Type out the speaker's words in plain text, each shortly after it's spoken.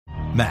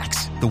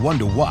Max, the one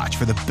to watch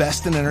for the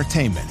best in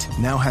entertainment,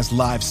 now has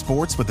live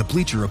sports with the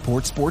Bleacher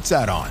Report sports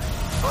add-on. 5,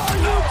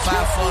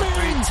 4,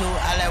 3, 2,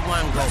 I let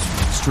one go.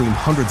 Stream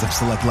hundreds of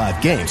select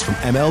live games from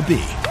MLB.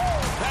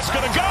 That's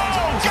gonna go!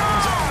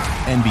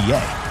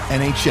 NBA,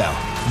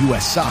 NHL,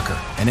 U.S. Soccer,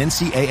 and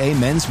NCAA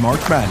Men's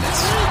March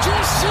Madness. We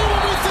just see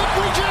what we think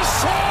we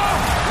just saw!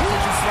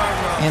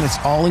 And it's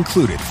all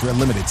included for a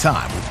limited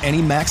time with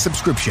any Max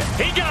subscription.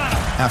 He got him!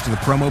 After the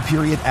promo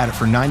period, add it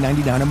for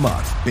 $9.99 a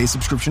month. Base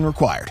subscription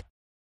required.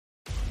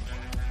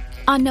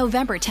 On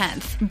November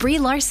 10th, Brie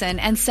Larson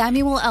and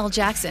Samuel L.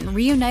 Jackson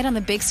reunite on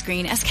the big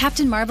screen as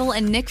Captain Marvel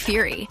and Nick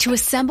Fury to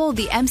assemble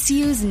the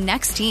MCU's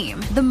next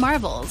team, the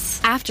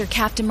Marvels. After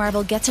Captain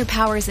Marvel gets her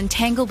powers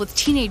entangled with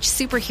teenage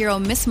superhero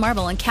Miss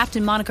Marvel and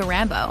Captain Monica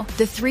Rambeau,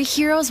 the three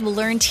heroes will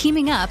learn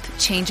teaming up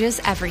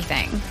changes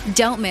everything.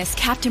 Don't miss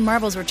Captain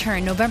Marvel's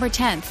return November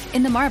 10th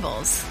in the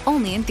Marvels,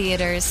 only in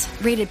theaters.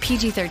 Rated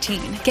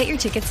PG-13. Get your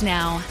tickets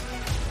now.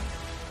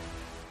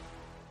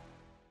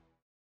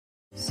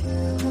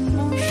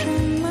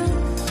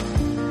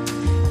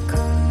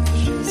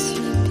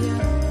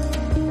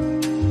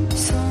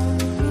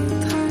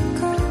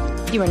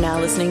 You are now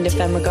listening to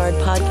Femme Regard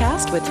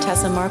Podcast with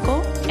Tessa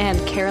Markle and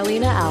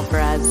Carolina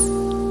Alvarez.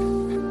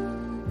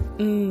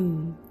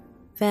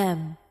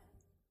 Femme.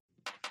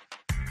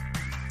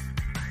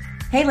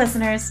 Hey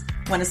listeners,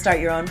 want to start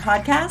your own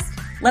podcast?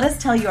 Let us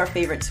tell you our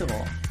favorite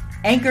tool.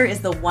 Anchor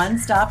is the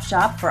one-stop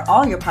shop for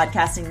all your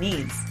podcasting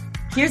needs.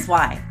 Here's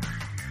why.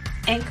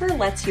 Anchor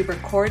lets you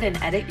record and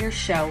edit your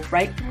show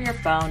right from your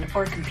phone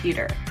or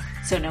computer.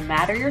 So no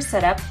matter your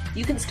setup,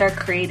 you can start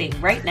creating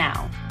right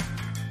now.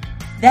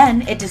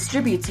 Then it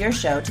distributes your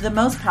show to the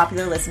most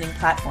popular listening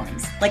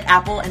platforms like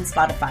Apple and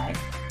Spotify.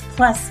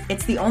 Plus,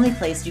 it's the only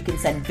place you can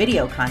send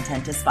video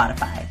content to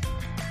Spotify.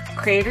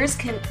 Creators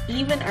can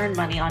even earn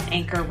money on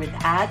Anchor with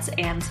ads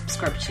and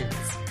subscriptions.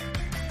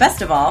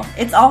 Best of all,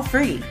 it's all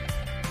free.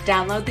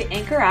 Download the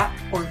Anchor app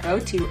or go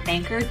to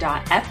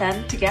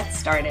anchor.fm to get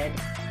started.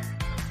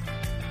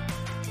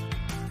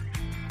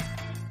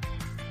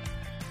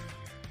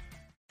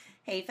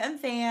 Hey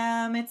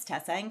fam, it's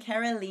Tessa and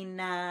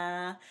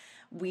Carolina.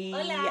 We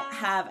Hola.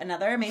 have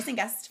another amazing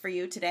guest for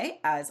you today,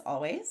 as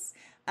always.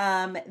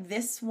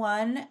 This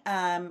one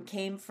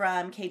came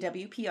from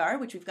KWPR,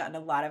 which we've gotten a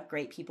lot of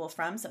great people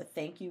from, so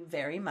thank you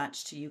very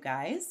much to you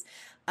guys.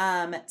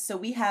 So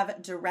we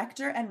have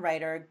director and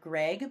writer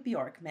Greg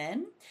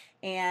Bjorkman,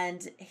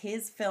 and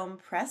his film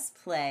Press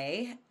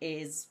Play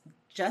is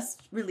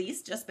just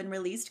been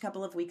released a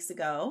couple of weeks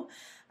ago.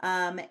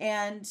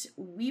 And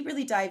we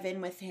really dive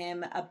in with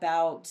him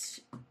about,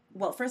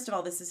 well, first of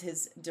all, this is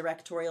his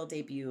directorial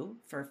debut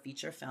for a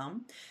feature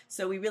film.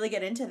 So we really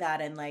get into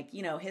that and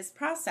his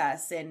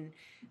process and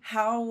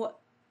how,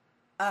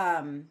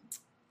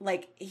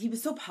 he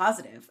was so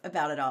positive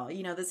about it all.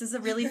 This is a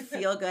really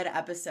feel-good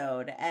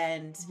episode,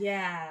 and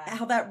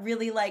how that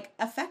really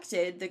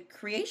affected the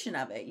creation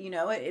of it.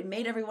 It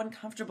made everyone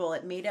comfortable.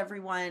 It made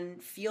everyone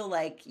feel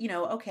like,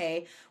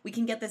 okay, we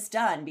can get this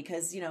done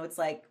because, it's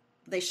like,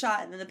 they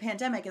shot and then the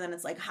pandemic, and then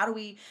it's like, how do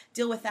we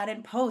deal with that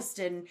in post?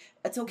 And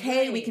it's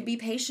okay, right. We can be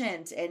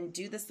patient and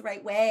do this the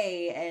right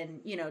way,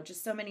 and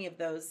just so many of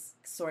those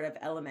sort of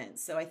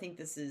elements. So I think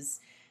this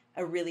is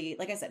a really,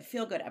 like I said,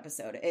 feel good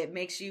episode. It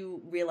makes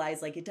you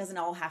realize it doesn't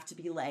all have to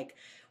be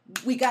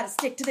we got to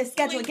stick to this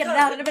schedule and get it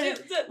out in a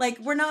minute.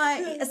 We're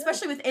not,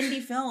 especially with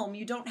indie film,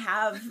 you don't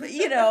have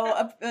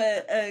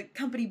a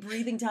company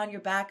breathing down your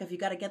back if you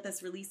got to get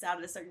this release out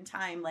at a certain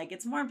time.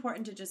 It's more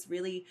important to just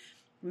really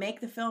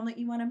make the film that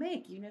you want to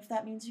make, even if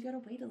that means you got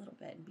to wait a little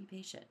bit and be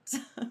patient.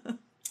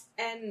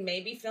 And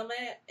maybe film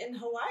it in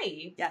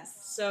Hawaii.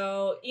 Yes.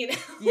 So,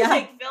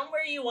 film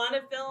where you want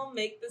to film,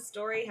 make the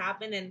story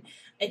happen. And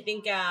I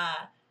think,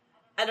 I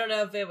don't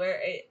know if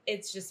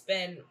it's just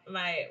been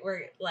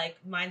we're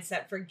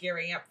mindset for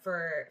gearing up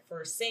for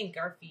Sync,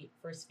 our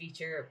first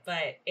feature,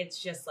 but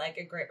it's just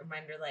a great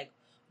reminder,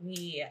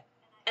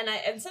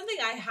 and something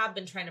I have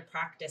been trying to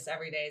practice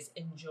every day is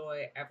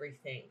enjoy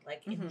everything.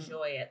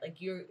 Enjoy it.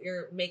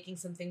 You're making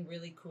something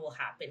really cool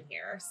happen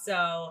here.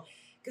 So,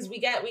 because we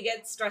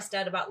get stressed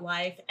out about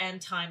life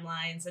and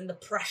timelines and the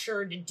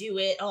pressure to do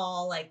it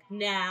all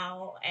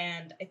now.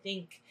 And I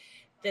think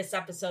this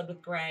episode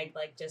with Greg,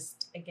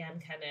 just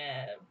again, kind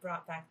of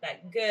brought back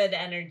that good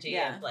energy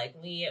of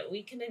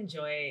we can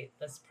enjoy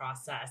this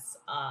process.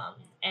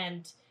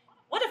 And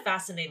what a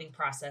fascinating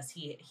process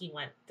he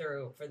went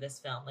through for this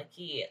film.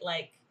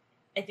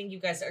 I think you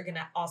guys are going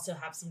to also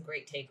have some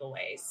great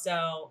takeaways.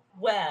 So,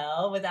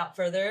 well, without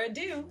further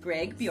ado,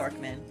 Greg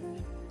Bjorkman.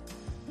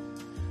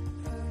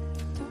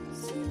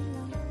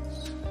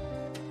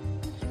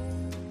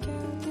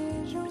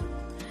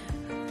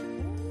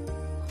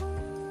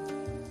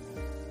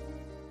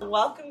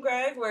 Welcome,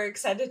 Greg. We're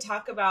excited to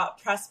talk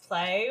about Press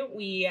Play.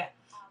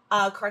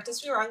 Correct us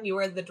if you're wrong, you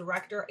are the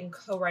director and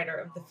co-writer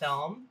of the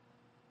film.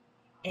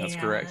 That's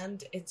correct.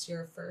 And it's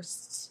your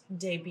first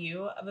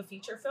debut of a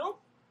feature film?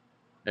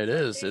 It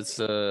is. It's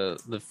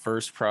the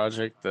first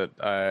project that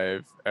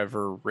I've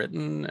ever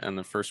written and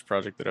the first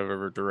project that I've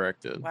ever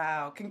directed.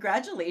 Wow.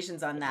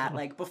 Congratulations on that.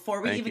 Like,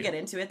 before we Thank even you. get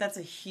into it, that's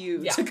a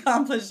huge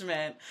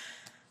accomplishment.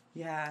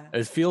 Yeah.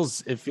 It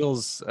feels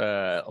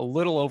a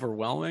little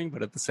overwhelming,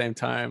 but at the same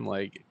time,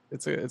 like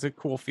it's a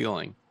cool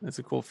feeling. It's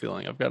a cool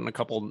feeling. I've gotten a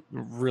couple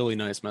really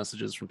nice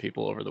messages from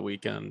people over the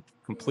weekend,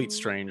 complete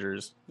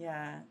strangers.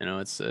 Yeah. You know,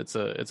 it's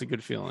a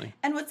good feeling.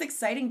 And what's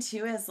exciting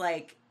too is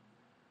like,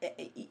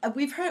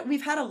 we've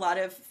had a lot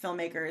of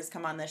filmmakers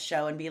come on this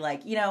show and be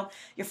like, your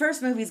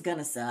first movie's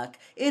gonna suck.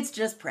 It's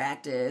just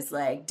practice.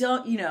 Like,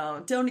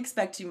 don't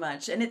expect too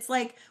much. And it's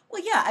like,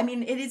 well, yeah, I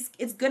mean,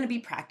 it's gonna be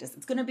practice.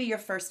 It's gonna be your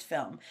first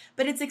film.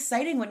 But it's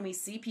exciting when we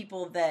see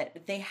people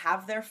that they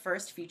have their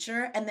first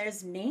feature and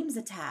there's names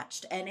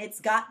attached and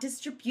it's got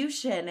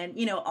distribution and,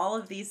 all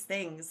of these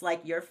things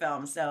like your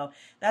film. So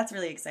that's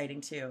really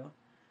exciting too.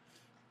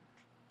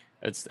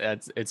 It's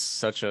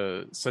such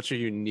a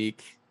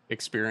unique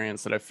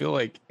experience that I feel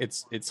like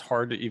it's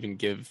hard to even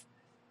give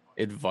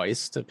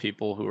advice to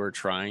people who are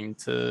trying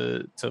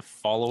to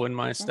follow in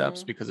my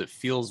steps because it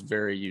feels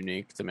very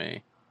unique to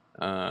me.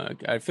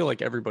 I feel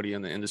like everybody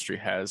in the industry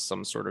has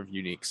some sort of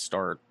unique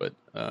start, but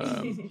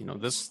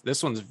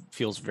this one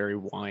feels very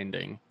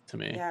winding to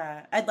me.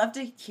 Yeah, I'd love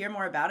to hear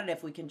more about it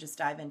if we can just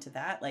dive into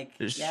that. Like,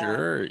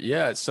 sure,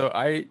 yeah. So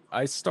I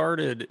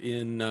started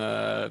in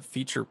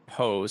feature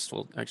post.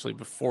 Well, actually,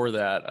 before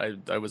that,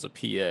 I was a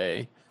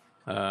PA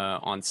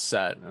on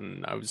set,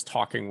 and I was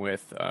talking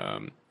with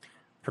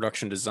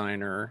production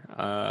designer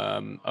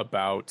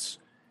about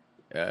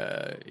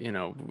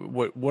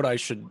what I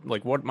should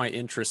like, what my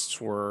interests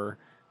were.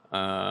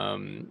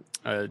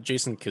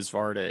 Jason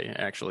Kisvarde,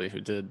 actually, who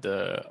did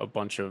a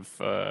bunch of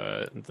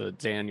the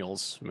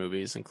Daniels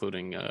movies,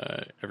 including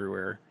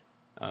Everywhere.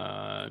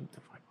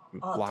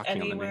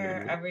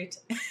 Anywhere.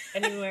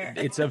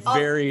 It's a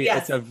very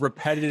it's a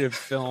repetitive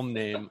film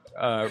name.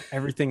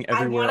 Everything,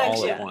 Everywhere,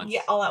 All at Once.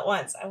 Yeah, All at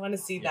Once. I want to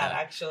see that.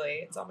 Actually,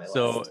 it's on my list.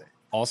 So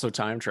also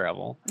time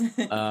travel,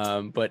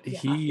 but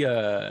he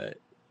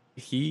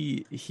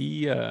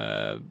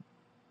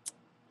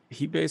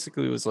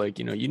basically was like,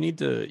 you need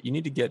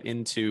to get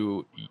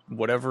into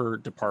whatever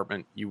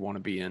department you want to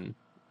be in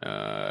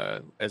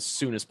as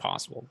soon as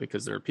possible,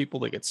 because there are people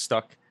that get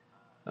stuck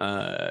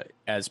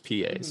as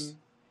PAs.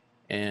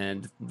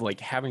 And like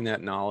having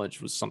that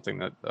knowledge was something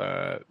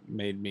that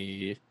made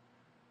me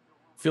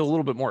feel a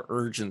little bit more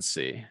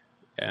urgency.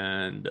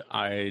 And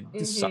I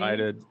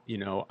decided,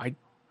 I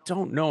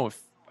don't know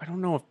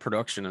if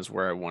production is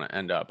where I want to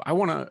end up. I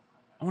want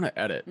to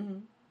edit.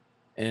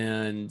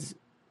 And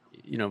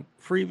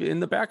in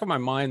the back of my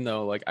mind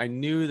though, like I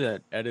knew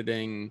that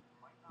editing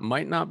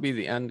might not be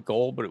the end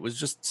goal, but it was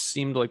just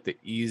seemed like the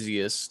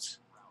easiest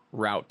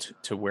route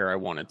to where I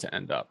wanted to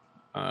end up.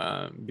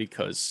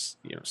 Because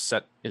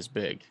set is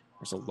big.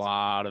 There's a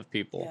lot of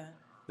people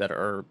that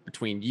are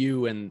between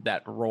you and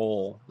that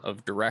role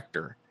of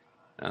director,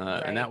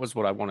 and that was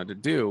what I wanted to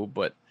do.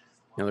 But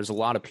there's a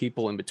lot of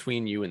people in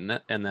between you and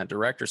that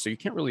director, so you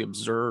can't really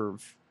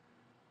observe,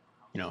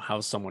 how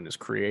someone is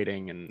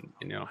creating and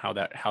how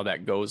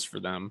that goes for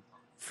them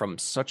from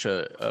such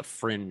a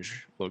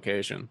fringe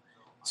location.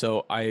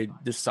 So I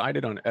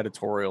decided on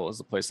editorial as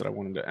the place that I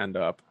wanted to end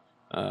up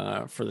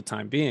for the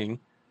time being.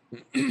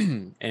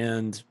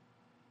 And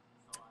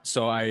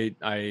so I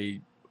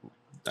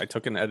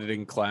took an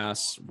editing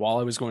class while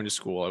I was going to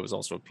school. I was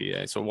also a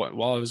PA. So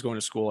while I was going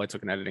to school, I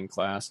took an editing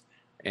class,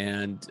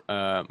 and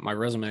my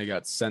resume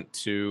got sent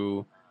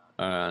to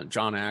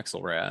John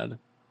Axelrad.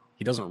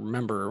 He doesn't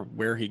remember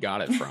where he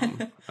got it from,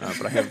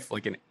 but I have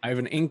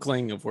an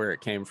inkling of where it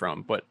came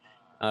from. But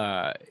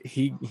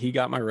he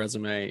got my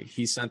resume.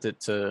 He sent it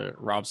to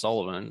Rob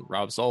Sullivan.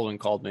 Rob Sullivan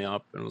called me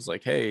up and was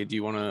like, "Hey, do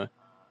you want to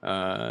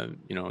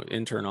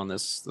intern on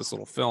this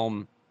little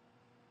film?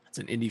 It's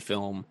an indie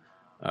film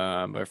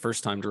by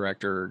first-time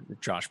director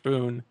Josh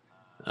Boone.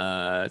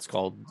 It's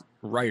called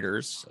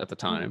Writers at the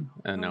time,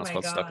 and now it's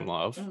called Stuck in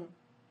Love."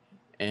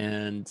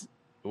 And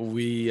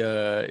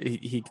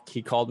he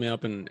called me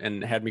up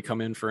and had me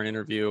come in for an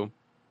interview,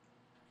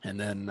 and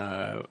then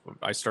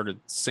I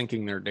started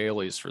syncing their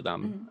dailies for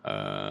them.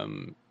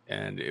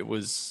 And it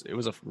was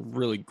a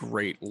really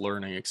great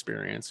learning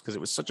experience because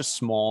it was such a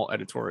small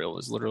editorial. It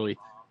was literally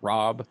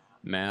Rob,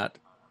 Matt,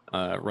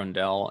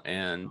 Rundell,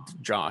 and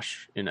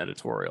Josh in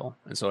editorial.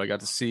 And so I got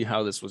to see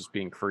how this was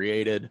being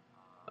created,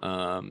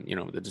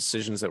 the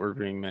decisions that were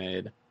being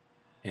made.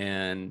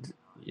 And,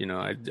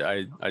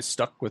 I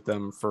stuck with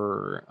them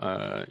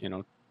for,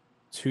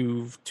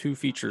 two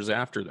features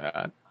after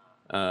that,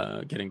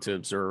 getting to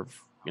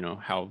observe,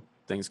 how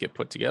things get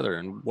put together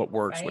and what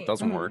works, what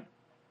doesn't work,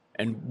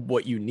 and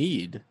what you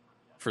need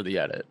for the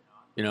edit.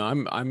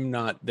 I'm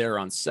not there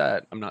on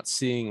set. I'm not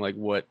seeing like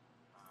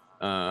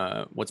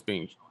I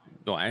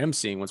am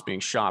seeing what's being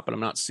shot, but I'm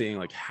not seeing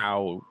like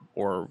how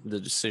or the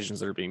decisions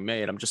that are being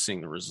made. I'm just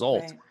seeing the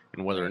result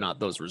and whether or not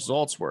those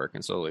results work.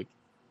 And so like,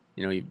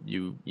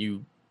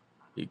 you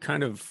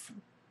kind of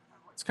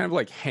it's kind of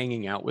like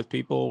hanging out with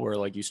people where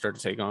like you start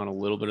to take on a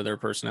little bit of their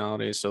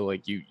personality. So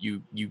like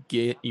you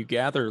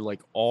gather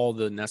like all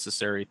the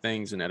necessary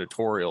things in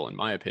editorial, in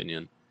my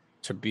opinion,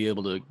 to be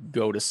able to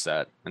go to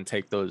set and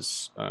take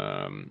those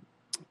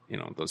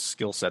those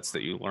skill sets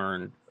that you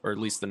learn, or at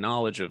least the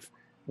knowledge of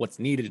what's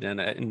needed in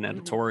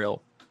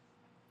editorial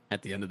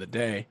at the end of the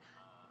day.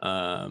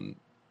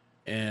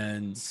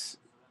 And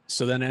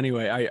so then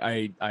anyway,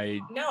 I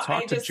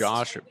talked to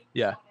Josh.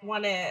 Yeah.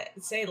 Want to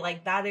say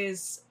like that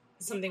is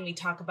something we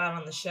talk about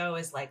on the show,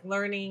 is like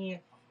learning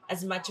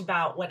as much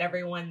about what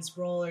everyone's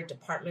role or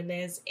department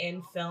is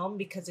in film,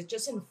 because it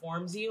just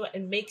informs you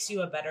and makes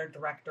you a better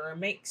director or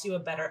makes you a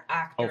better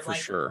actor. Oh, for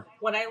sure.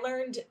 When I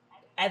learned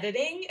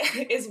editing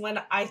is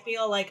when I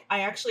feel like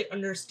I actually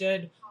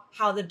understood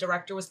how the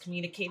director was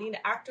communicating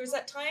to actors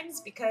at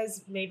times,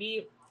 because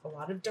maybe a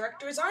lot of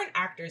directors aren't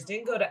actors,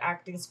 didn't go to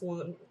acting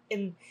school,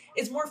 and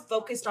is more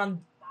focused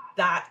on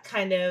that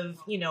kind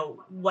of,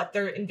 what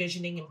they're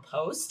envisioning in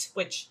post,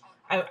 which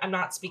I'm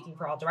not speaking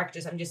for all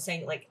directors. I'm just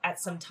saying, like, at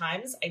some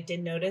times I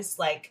did notice,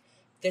 like,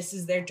 this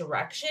is their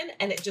direction,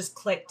 and it just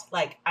clicked,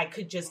 like, I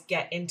could just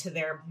get into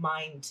their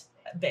mind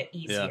a bit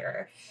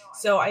easier. Yeah.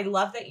 So I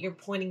love that you're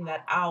pointing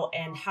that out,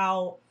 and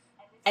how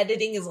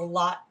editing is a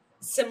lot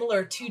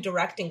similar to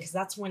directing, because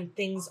that's when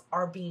things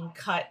are being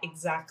cut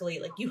exactly.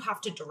 Like, you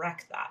have to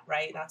direct that,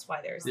 right? That's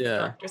why there's the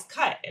director's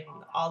cut and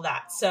all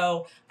that.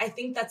 So I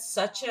think that's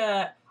such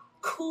a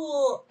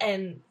cool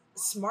and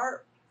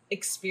smart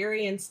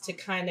experience to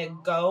kind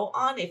of go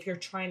on if you're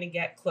trying to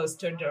get close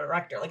to a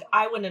director. Like,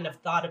 I wouldn't have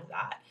thought of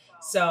that.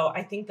 So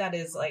I think that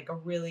is like a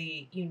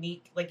really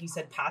unique, like you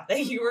said, path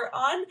that you were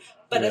on,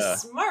 but a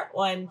smart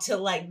one to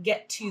like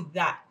get to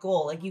that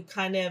goal. Like,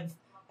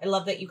 I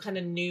love that you kind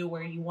of knew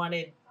where you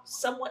wanted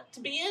somewhat to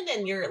be in,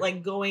 and you're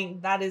like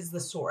going, that is the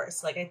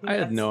source. Like, I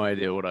had no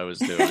idea what I was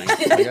doing. Like,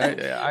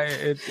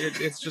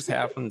 it's just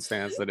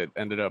happenstance that it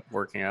ended up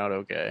working out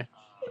okay.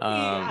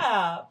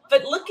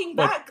 But looking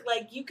back,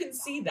 like, you can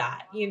see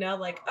that,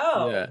 like,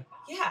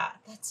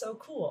 that's so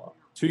cool.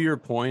 To your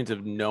point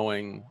of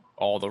knowing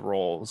all the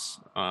roles,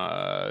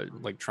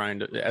 like trying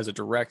to, as a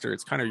director,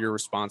 it's kind of your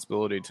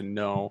responsibility to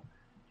know,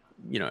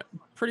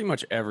 pretty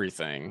much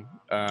everything.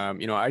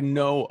 I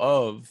know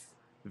of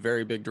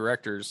very big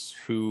directors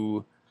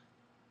who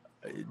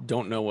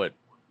don't know what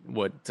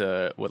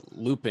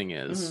looping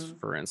is,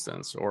 for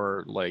instance,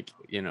 or like,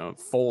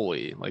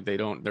 Foley, like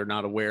they're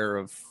not aware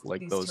of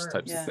like those terms,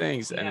 types of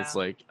things. And it's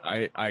like,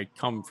 I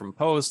come from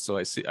post,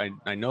 so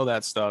I know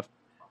that stuff,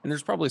 and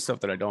there's probably stuff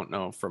that I don't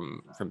know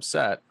from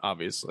set,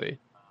 obviously.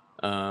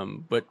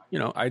 But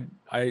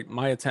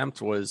my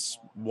attempt was,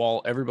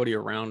 while everybody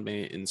around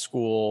me in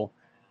school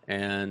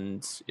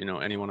and,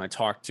 anyone I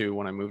talked to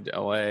when I moved to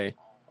LA,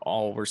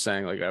 all were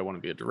saying like, I want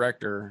to be a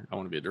director.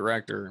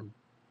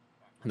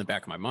 In the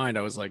back of my mind,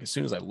 I was like, as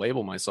soon as I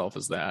label myself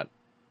as that,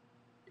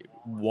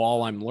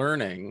 while I'm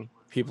learning,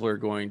 people are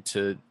going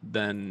to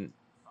then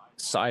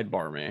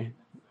sidebar me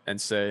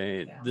and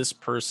say, this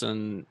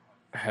person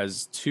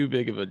has too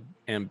big of an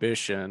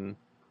ambition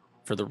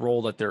for the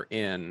role that they're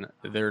in.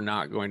 They're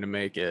not going to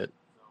make it.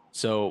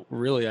 So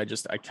really, I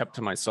kept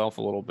to myself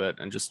a little bit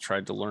and just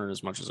tried to learn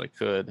as much as I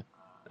could.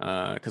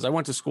 Because I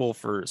went to school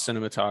for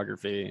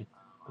cinematography.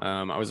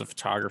 I was a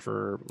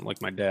photographer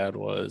like my dad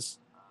was.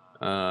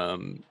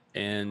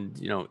 And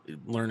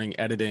learning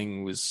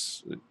editing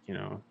was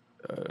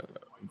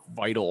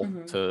vital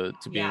to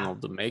being able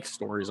to make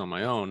stories on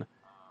my own,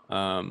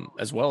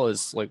 as well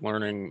as like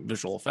learning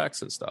visual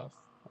effects and stuff.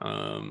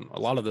 A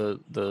lot of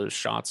the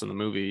shots in the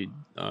movie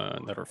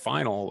that are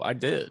final, I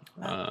did.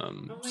 Oh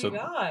my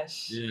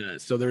gosh! Yeah,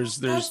 so there's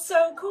that's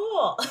so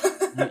cool.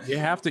 you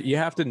have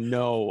to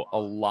know a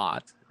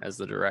lot as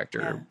the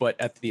director, but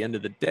at the end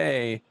of the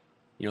day,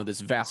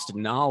 this vast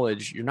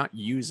knowledge, you're not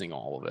using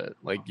all of it.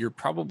 Like, you're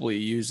probably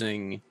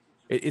using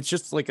it's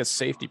just like a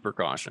safety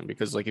precaution,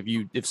 because like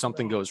if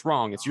something goes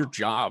wrong, it's your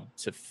job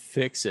to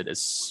fix it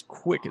as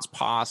quick as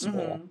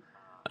possible.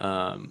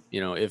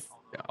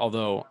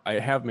 Although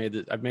I've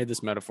made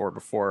this metaphor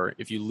before.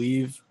 If you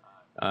leave,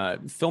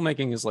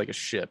 filmmaking is like a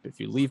ship. If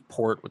you leave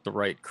port with the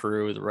right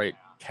crew, the right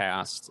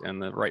cast,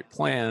 and the right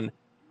plan,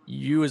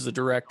 you as the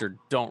director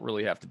don't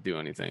really have to do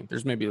anything.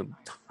 There's maybe a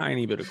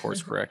tiny bit of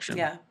course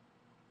correction.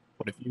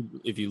 But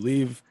if you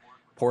leave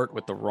port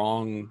with the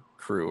wrong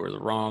crew or the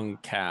wrong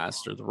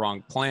cast or the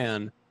wrong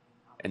plan,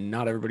 and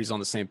not everybody's on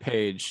the same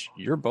page,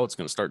 your boat's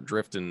going to start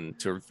drifting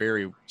to a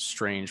very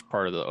strange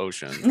part of the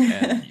ocean.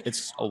 And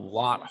it's a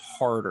lot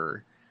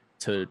harder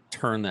to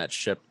turn that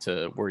ship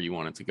to where you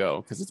want it to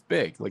go, because it's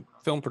big. Like,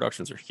 film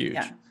productions are huge.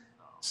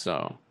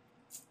 So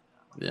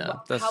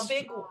how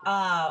big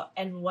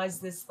and was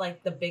this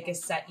like the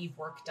biggest set you've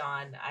worked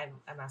on?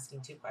 I'm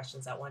asking two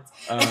questions at once.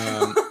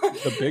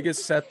 The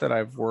biggest set that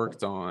I've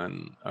worked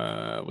on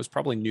was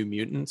probably New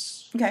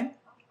Mutants. Okay.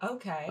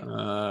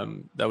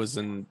 That was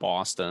in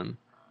Boston.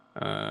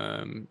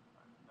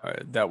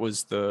 That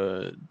was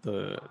the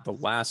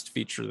last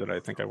feature that I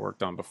think I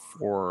worked on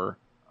before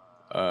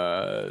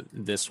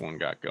this one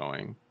got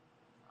going.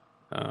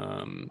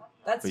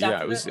 That's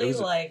definitely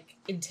like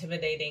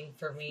intimidating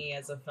for me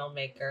as a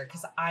filmmaker,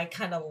 because I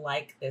kind of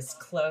like this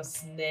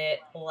close knit,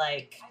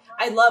 like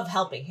I love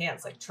helping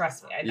hands, like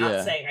trust me, I'm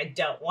not saying I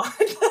don't want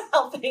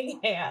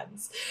helping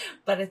hands,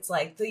 but it's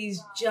like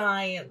these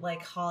giant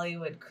like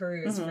Hollywood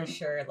crews for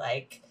sure,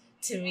 like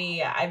to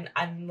me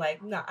I'm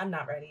like no, I'm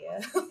not ready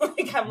yet.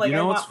 Like I'm like, you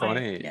know what's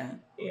funny?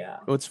 Yeah.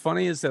 What's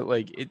funny is that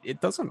like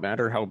it doesn't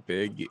matter how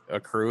big a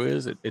crew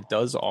is, it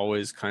does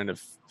always kind of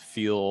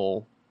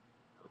feel,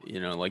 you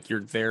know, like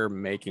you're there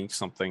making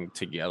something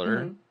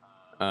together.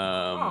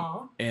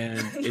 And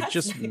it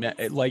just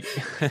like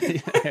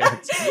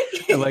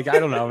like I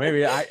don't know,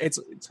 maybe it's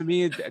to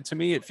me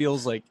it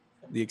feels like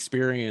the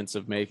experience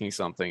of making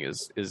something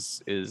is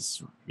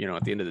you know,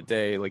 at the end of the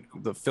day, like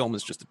the film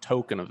is just a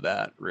token of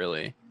that,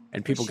 really,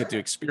 and people get to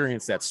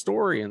experience that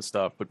story and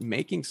stuff, but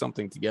making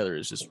something together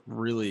is just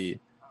really,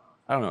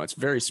 I don't know, it's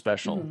very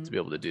special to be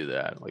able to do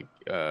that, like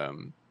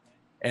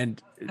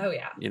and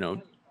you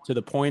know, to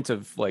the point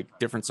of like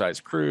different size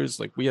crews,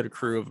 like we had a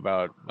crew of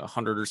about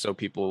 100 or so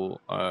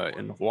people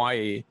in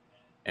Hawaii,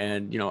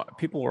 and you know,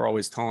 people were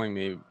always telling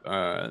me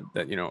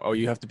that, you know, oh,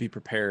 you have to be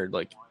prepared,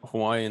 like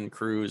Hawaiian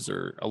crews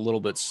are a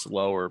little bit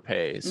slower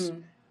pace,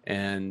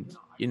 and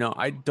you know,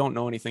 I don't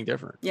know anything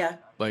different.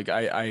 Like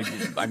I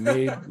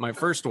made my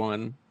first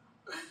one,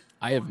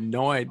 I have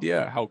no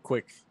idea how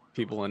quick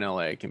people in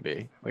LA can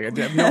be. Like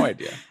I have no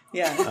idea.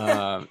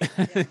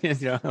 You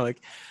know,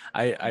 like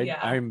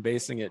I'm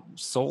basing it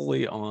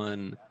solely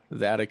on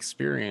that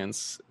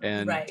experience,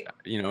 and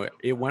you know,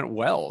 it went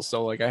well,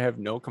 so like I have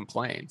no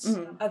complaints.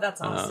 Oh,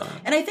 that's awesome.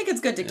 And I think it's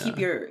good to keep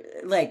your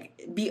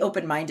like be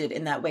open-minded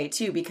in that way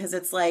too, because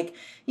it's like,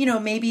 you know,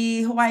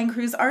 maybe Hawaiian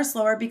crews are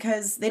slower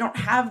because they don't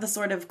have the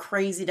sort of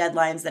crazy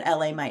deadlines that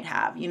LA might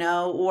have, you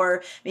know,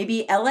 or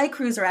maybe LA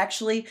crews are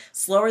actually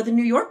slower than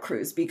New York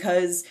crews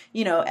because,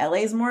 you know, LA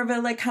is more of a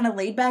like kind of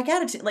laid back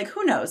attitude, like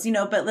who knows, you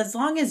know, but as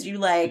long as you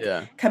like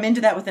come into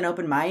that with an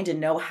open mind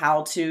and know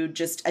how to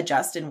just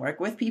adjust and work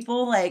with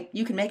people, like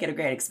you can make it a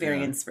great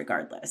experience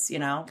regardless, you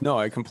know? No,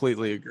 I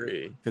completely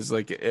agree, because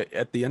like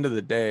at the end of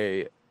the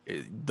day,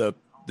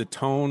 the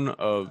tone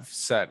of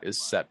set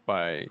is set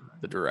by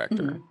the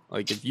director.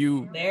 Like if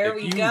you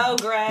go,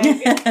 Greg.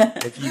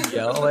 If you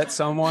yell at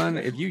someone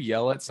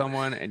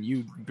and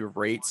you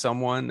berate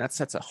someone, that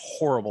sets a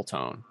horrible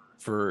tone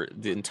for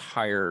the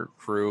entire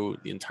crew,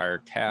 the entire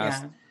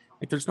cast.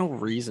 Like there's no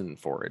reason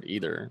for it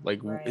either.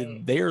 Like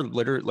they are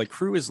literally, like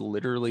crew is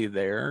literally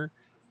there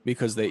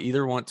because they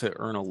either want to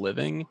earn a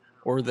living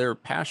or they're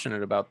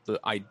passionate about the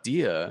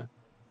idea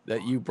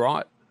that you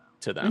brought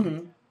to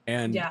them.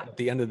 And at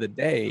the end of the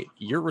day,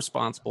 you're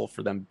responsible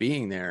for them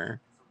being there.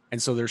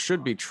 And so there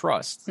should be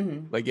trust.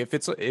 Like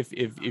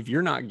if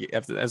you're not,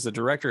 as a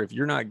director, if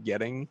you're not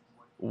getting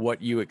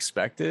what you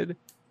expected,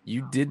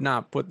 you did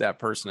not put that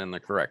person in the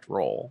correct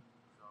role.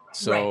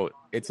 So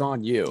it's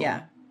on you.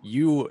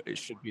 You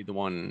should be the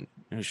one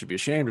who should be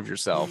ashamed of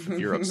yourself if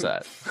you're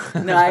upset.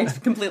 No, I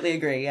completely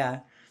agree.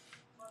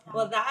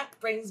 Well, that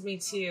brings me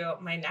to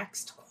my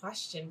next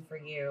question for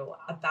you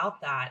about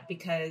that,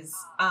 because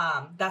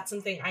that's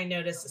something I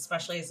noticed,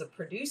 especially as a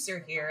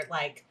producer here.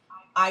 Like,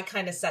 I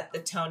kind of set the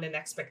tone and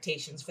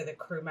expectations for the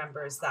crew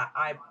members that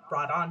I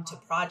brought on to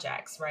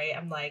projects, right?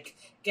 I'm like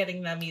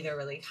getting them either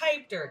really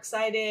hyped or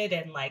excited,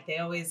 and like they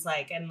always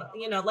like, and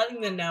you know,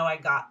 letting them know I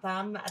got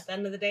them at the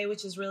end of the day,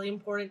 which is really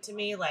important to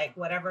me. Like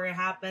whatever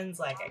happens,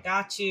 like I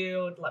got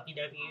you. Let me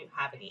know if you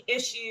have any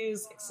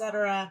issues,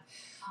 etc.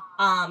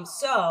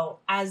 So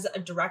as a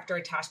director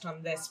attached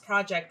on this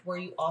project, were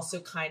you also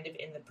kind of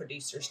in the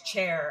producer's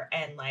chair,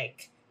 and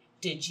like,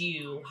 did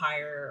you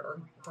hire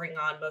or bring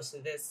on most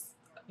of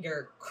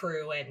your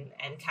crew and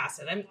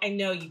cast it? I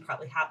know you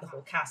probably have the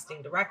whole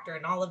casting director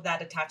and all of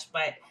that attached,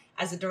 but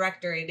as a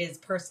director, it is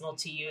personal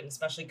to you, and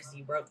especially because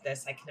you wrote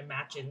this, I can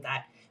imagine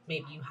that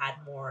maybe you had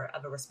more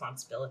of a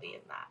responsibility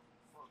in that.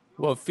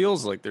 Well, it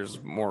feels like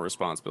there's more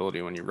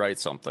responsibility when you write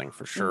something,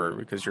 for sure,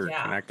 because you're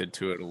connected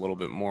to it a little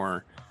bit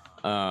more.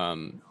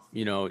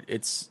 You know,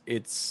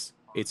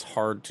 it's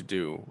hard to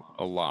do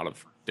a lot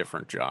of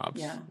different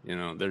jobs. You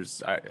know,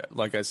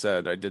 like I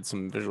said, I did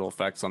some visual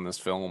effects on this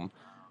film,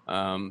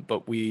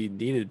 but we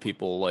needed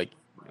people like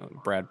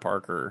Brad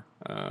Parker,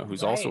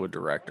 who's also a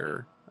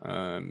director.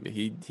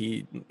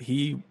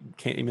 He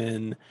came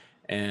in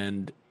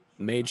and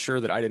made sure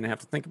that I didn't have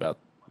to think about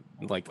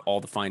like all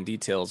the fine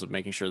details of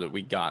making sure that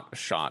we got a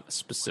shot a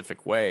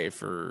specific way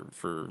for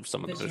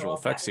some of the visual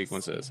effects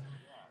sequences.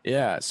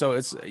 So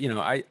it's, you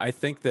know, I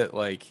think that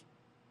like,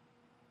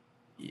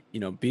 you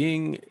know,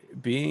 being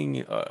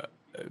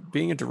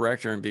a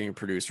director and being a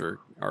producer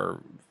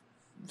are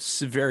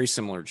very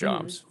similar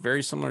jobs.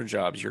 Very similar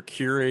jobs. You're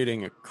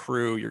curating a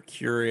crew, you're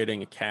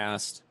curating a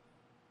cast.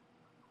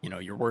 You know,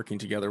 you're working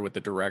together with the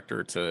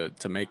director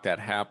to make that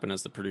happen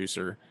as the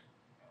producer.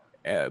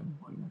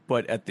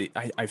 But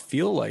I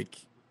feel like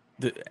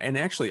and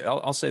actually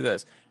I'll say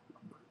this: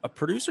 a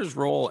producer's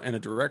role and a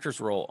director's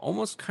role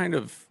almost kind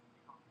of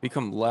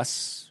become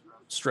less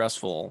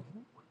stressful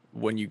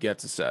when you get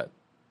to set.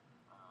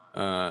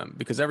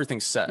 because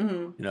everything's set.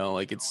 You know,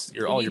 like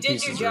all your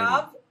pieces. You did your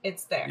job.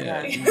 It's there.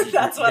 Yeah.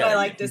 That's what I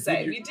like to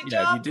say. If you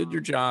did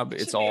your job,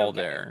 it's all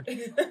there.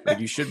 Like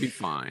you should be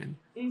fine.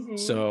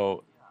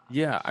 So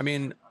yeah, I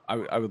mean,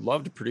 I would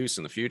love to produce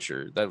in the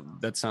future.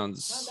 That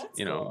sounds,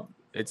 cool.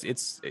 It's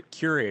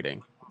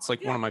curating. It's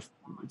like one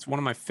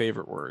of my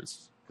favorite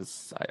words,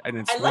 because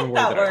it's one word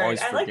that I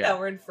always forget. I like that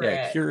word for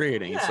it.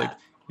 Curating. Yeah. It's like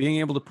being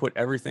able to put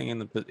everything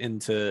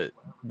into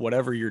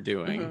whatever you're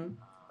doing,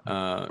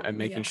 and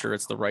making sure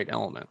it's the right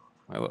element.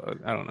 I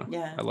don't know.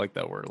 Yeah. I like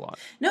that word a lot.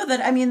 No,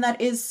 that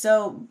is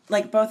so,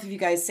 like, both of you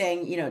guys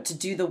saying, to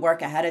do the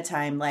work ahead of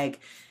time, like,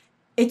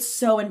 it's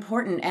so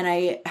important. And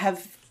I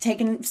have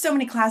taken so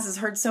many classes,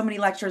 heard so many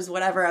lectures,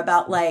 whatever,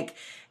 about, like,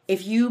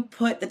 if you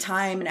put the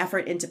time and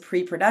effort into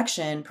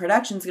pre-production,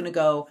 production's going to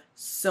go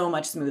so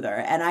much smoother.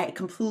 And I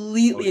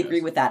completely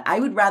agree with that. I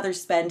would rather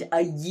spend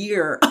a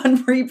year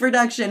on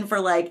pre-production for,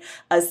 like,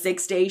 a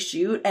 6-day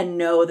shoot and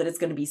know that it's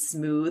going to be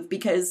smooth,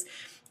 because,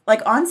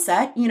 like, on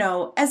set,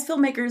 as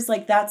filmmakers,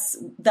 like, that's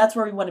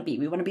where we want to be.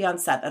 We want to be on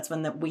set. That's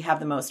when we have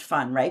the most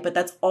fun, right? But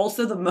that's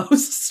also the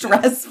most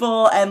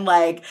stressful and,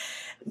 like,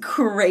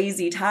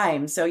 crazy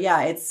time. So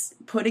yeah, it's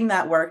putting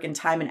that work and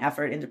time and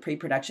effort into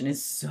pre-production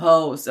is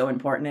so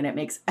important, and it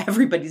makes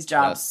everybody's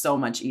job so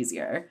much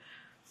easier.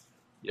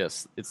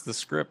 Yes, it's the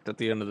script at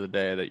the end of the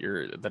day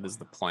that is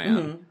the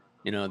plan.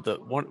 The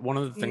one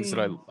of the things that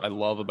I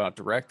love about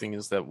directing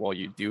is that while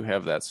you do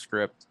have that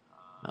script,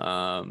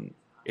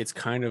 it's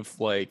kind of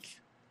the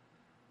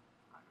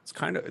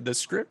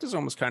script is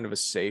almost kind of a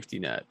safety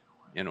net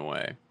in a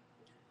way.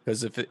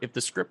 Because if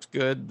the script's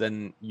good,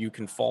 then you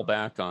can fall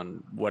back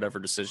on whatever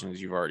decisions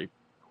you've already,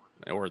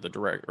 or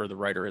the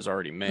writer has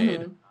already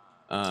made.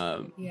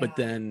 But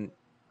then,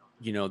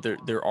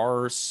 there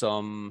are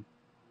some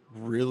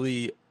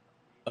really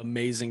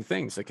amazing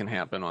things that can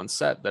happen on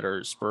set that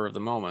are spur of the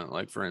moment.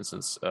 Like, for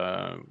instance,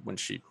 when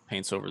she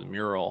paints over the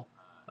mural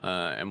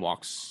and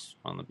walks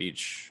on the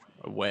beach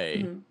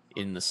away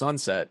in the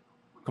sunset,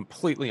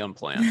 completely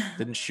unplanned.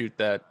 Didn't shoot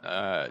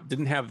that.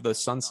 Didn't have the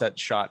sunset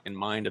shot in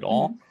mind at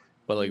all.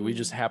 But, like, we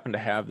just happened to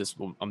have this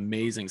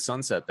amazing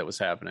sunset that was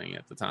happening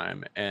at the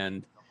time,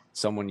 and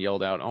someone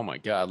yelled out, "Oh my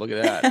God, look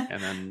at that!"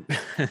 And then,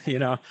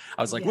 I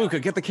was like, "Luca,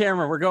 get the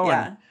camera, we're going."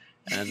 Yeah.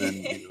 And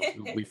then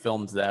we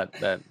filmed that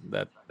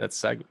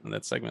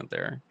segment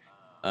there.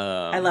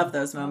 I love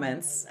those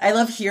moments. I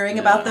love hearing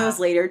about those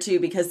later too,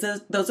 because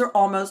those are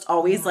almost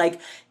always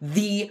like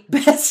the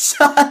best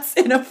shots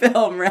in a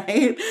film,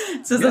 right?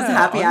 So those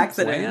happy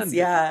accidents,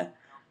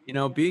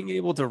 being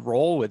able to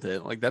roll with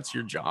it, like, that's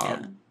your job.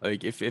 Yeah.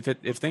 Like, if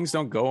things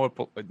don't go,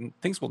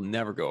 things will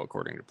never go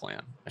according to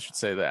plan. I should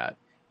say that.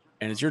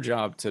 And it's your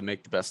job to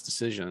make the best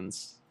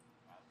decisions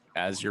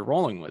as you're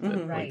rolling with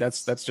it. Right. Like,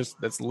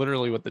 that's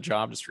literally what the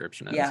job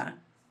description is. Yeah.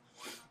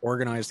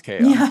 Organized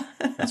chaos. Yeah.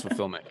 That's what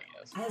filmmaking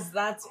is.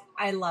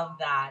 I love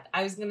that.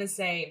 I was gonna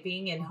say,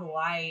 being in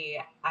Hawaii,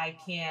 I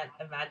can't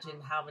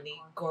imagine how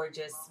many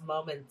gorgeous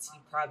moments you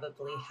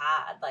probably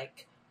had,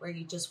 like, where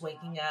you just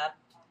waking up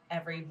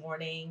every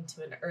morning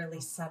to an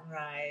early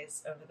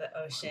sunrise over the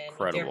ocean.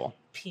 Incredible. With your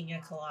pina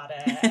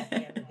colada at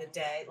the end of the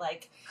day.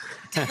 Like,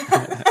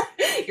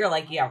 you're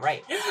like, yeah,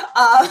 right.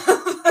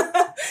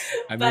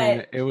 I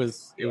mean, it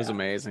was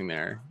amazing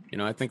there.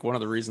 I think one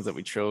of the reasons that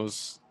we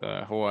chose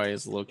Hawaii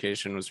as a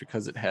location was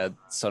because it had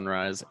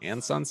sunrise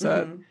and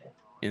sunset.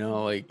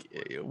 Like,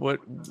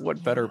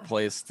 what better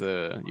place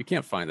you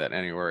can't find that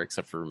anywhere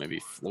except for maybe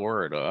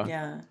Florida.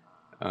 Yeah.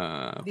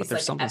 But there's,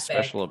 like, something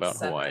special about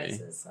Hawaii.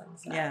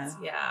 Yeah.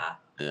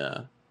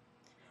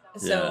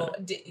 So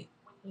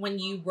when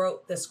you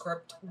wrote the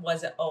script,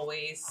 was it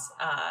always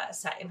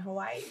set in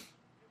Hawaii?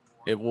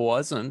 It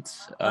wasn't.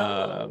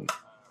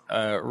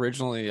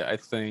 Originally, I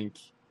think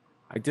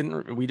we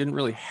didn't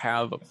really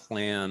have a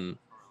plan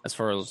as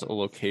far as a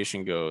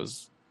location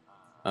goes.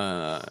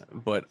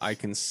 But I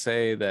can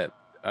say that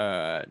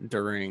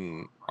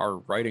during our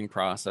writing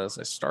process,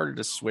 I started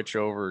to switch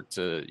over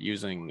to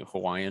using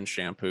Hawaiian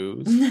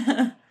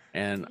shampoos.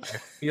 And I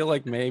feel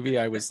like maybe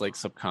I was, like,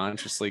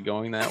 subconsciously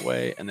going that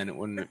way. And then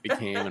when it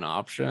became an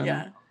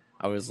option,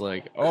 I was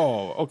like,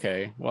 oh,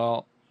 okay,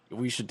 well,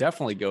 we should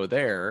definitely go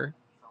there.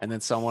 And then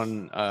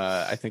someone,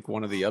 I think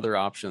one of the other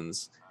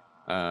options,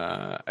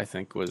 I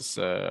think was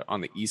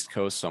on the East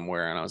Coast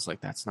somewhere. And I was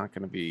like, that's not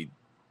going to be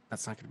the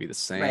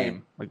same.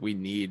 Right. Like, we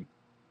need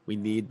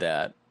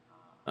that.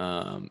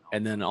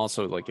 And then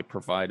also, like, it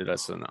provided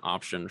us an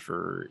option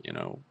for,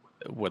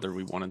 whether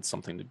we wanted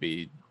something to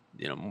be,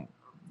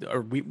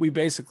 or we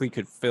basically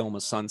could film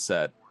a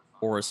sunset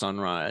or a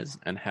sunrise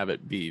and have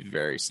it be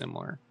very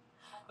similar.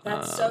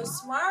 That's so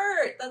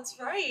smart. That's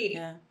right.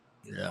 Yeah.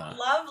 Yeah.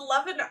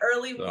 Love an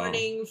early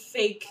morning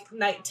fake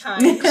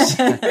nighttime.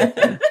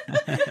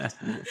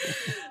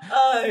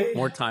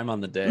 More time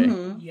on the day.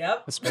 Mm-hmm.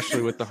 Yep.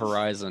 Especially with the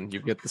horizon.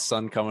 You get the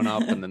sun coming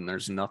up and then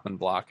there's nothing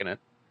blocking it.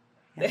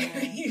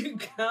 There you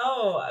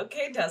go.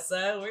 Okay,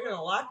 Tessa, we're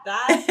gonna lock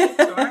that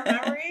into our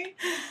memory.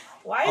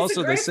 Why is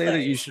also, it great they say place?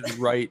 that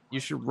you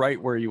should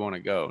write where you want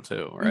to go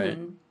too, right?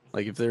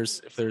 Like if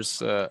there's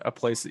a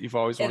place that you've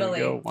always wanted to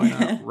go, why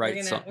not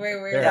write something?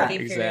 We're already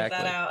figured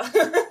that out.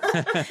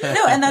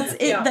 No, and that's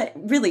it. Yeah. That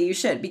really you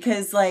should,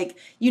 because like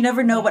you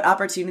never know what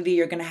opportunity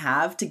you're going to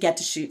have to get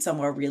to shoot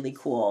somewhere really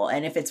cool.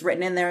 And if it's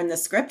written in there in the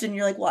script and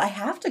you're like, well, I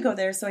have to go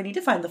there, so I need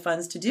to find the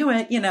funds to do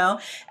it,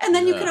 and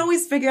then you can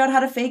always figure out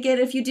how to fake it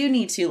if you do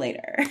need to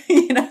later,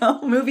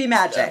 movie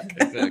magic.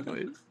 Yeah,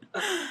 exactly.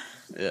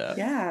 Yeah.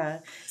 Yeah.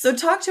 So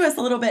talk to us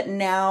a little bit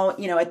now,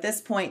 at this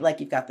point,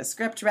 like you've got the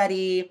script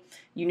ready,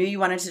 you knew you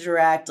wanted to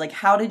direct, like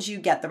how did you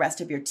get the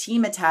rest of your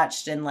team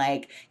attached and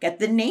like get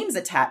the names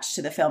attached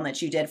to the film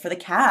that you did for the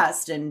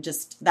cast and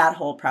just that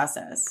whole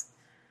process?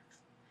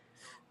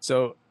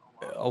 So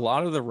a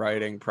lot of the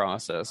writing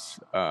process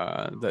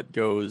that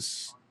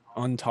goes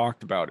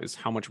untalked about is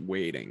how much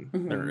waiting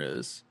there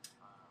is.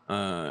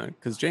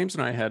 Because James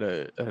and I had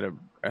a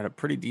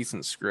pretty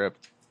decent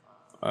script.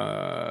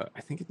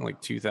 I think in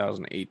like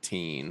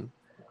 2018.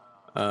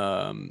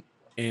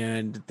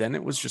 And then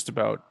it was just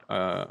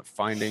about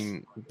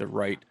finding the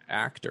right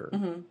actor.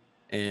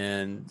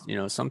 And,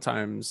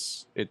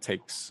 sometimes it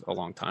takes a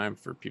long time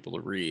for people to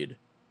read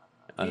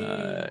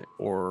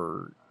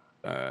or,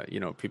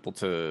 people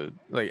to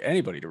like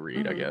anybody to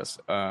read, I guess.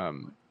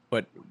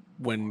 But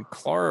when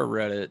Clara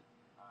read it,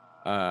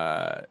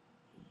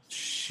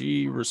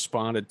 she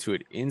responded to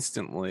it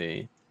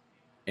instantly.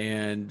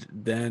 And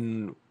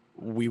then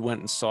we went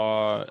and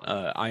saw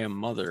I Am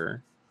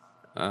Mother,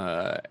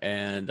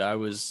 and I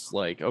was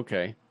like,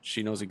 okay,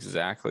 she knows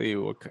exactly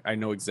I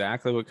know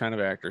exactly what kind of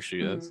actor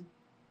she is.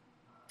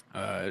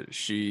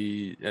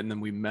 And then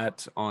we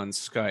met on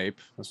Skype.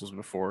 This was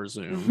before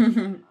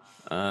Zoom,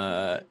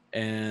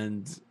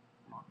 and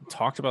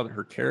talked about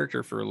her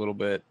character for a little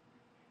bit,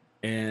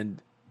 and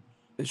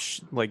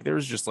there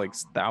was just like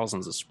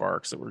thousands of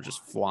sparks that were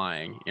just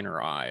flying in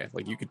her eye.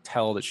 Like you could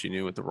tell that she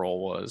knew what the role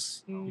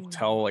was. You could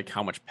tell like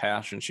how much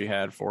passion she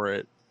had for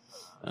it.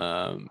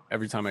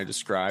 Every time I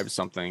described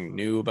something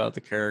new about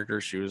the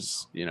character, she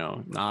was,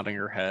 nodding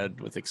her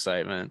head with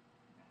excitement.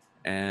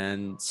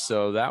 And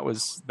so that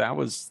was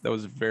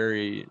a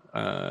very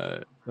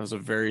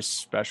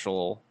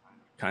special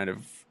kind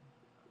of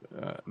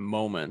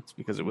moment,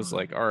 because it was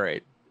like, all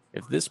right,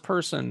 if this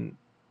person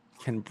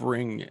can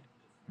bring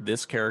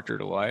this character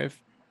to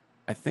life,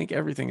 I think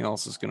everything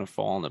else is going to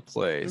fall into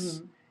place.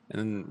 And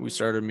then we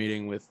started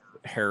meeting with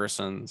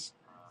Harrison's.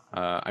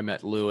 I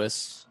met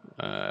Lewis.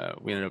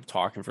 We ended up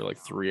talking for like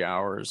 3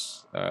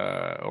 hours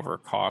over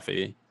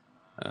coffee.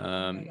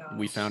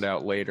 We found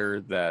out later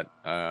that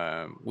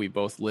we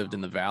both lived in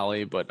the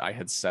Valley, but I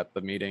had set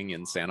the meeting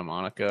in Santa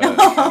Monica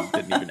and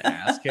didn't even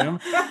ask him.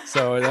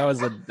 So that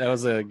was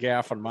a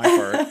gaffe on my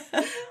part.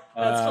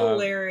 That's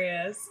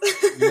hilarious.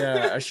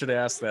 Yeah, I should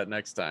ask that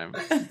next time.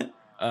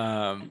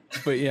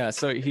 But yeah,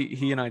 so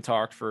he and I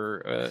talked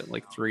for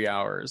like 3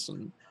 hours,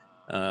 and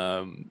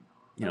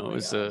it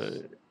was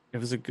a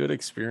good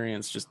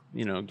experience, just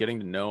getting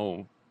to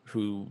know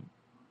who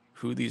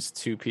these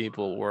two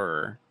people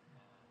were,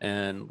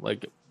 and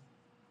like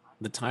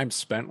the time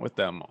spent with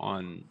them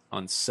on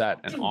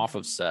set and off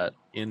of set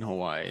in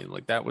Hawaii.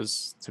 Like that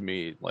was, to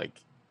me, like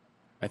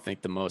I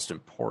think the most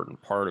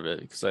important part of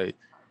it, because I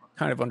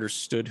kind of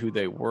understood who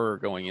they were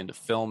going into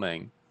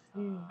filming.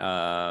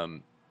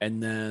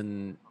 And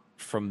then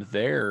from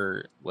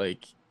there,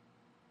 like,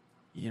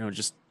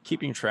 just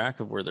keeping track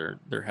of where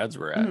their heads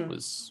were at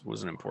was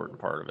an important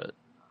part of it.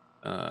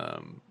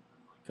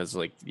 Because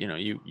like,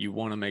 you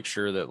want to make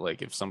sure that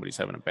like if somebody's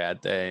having a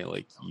bad day,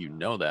 like,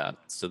 that,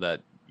 so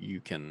that you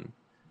can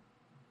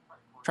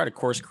try to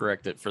course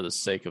correct it for the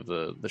sake of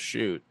the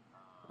shoot.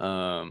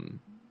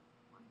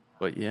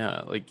 But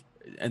yeah, like,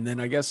 and then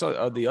I guess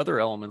the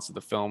other elements of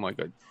the film, like,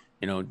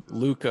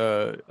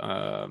 Luca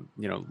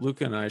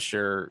and I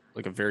share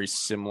like a very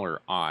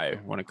similar eye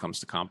when it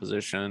comes to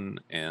composition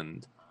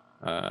and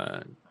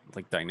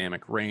like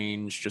dynamic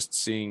range, just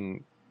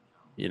seeing,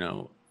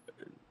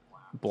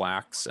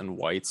 blacks and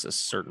whites a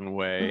certain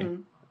way,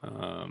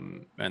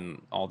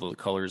 and all the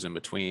colors in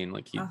between.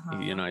 Like he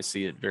and I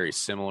see it very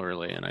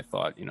similarly, and I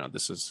thought,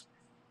 this is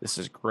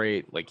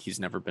great. Like, he's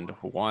never been to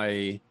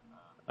Hawaii.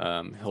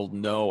 He'll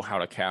know how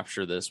to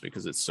capture this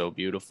because it's so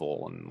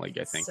beautiful. And like,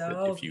 I think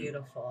that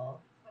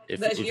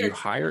if you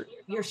hire,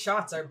 your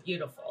shots are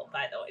beautiful,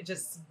 by the way,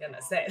 just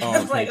gonna say,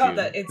 like,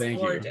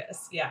 it's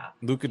gorgeous. You. Yeah.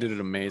 Luca did an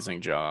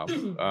amazing job.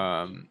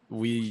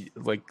 We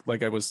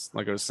like I was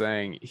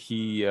saying,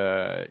 he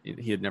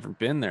had never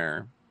been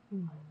there.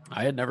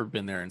 I had never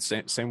been there. And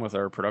same with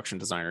our production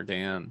designer,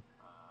 Dan.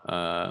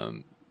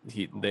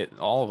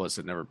 All of us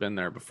had never been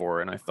there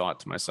before. And I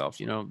thought to myself,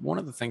 one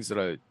of the things that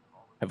I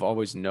have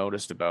always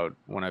noticed about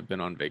when I've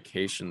been on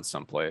vacation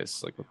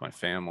someplace, like with my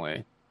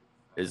family,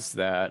 is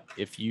that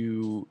if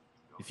you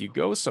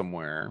go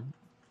somewhere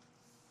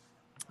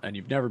and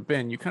you've never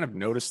been, you kind of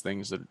notice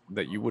things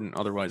that you wouldn't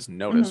otherwise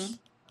notice.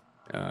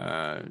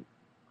 Like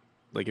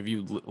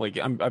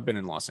I've been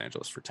in Los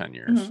Angeles for 10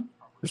 years.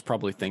 There's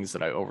probably things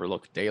that I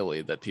overlook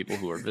daily that people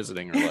who are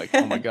visiting are like,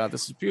 oh my God,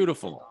 this is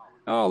beautiful.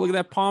 Oh, look at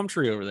that palm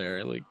tree over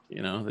there. Like,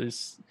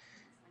 there's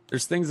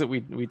there's things that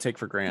we take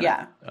for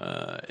granted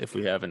if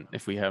we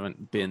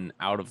haven't been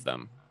out of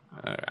them,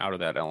 out of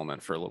that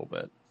element for a little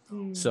bit.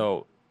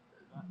 So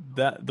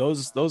that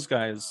those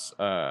guys,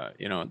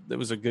 there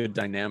was a good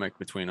dynamic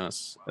between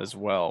us as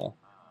well.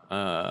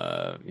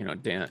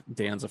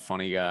 Dan's a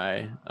funny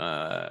guy.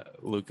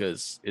 Luca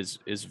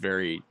is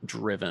very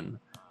driven,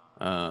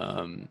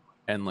 and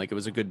like it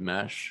was a good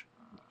mesh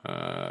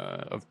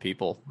of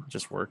people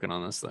just working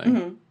on this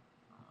thing.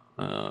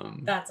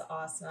 That's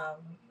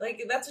awesome.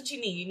 Like that's what you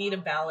need. You need a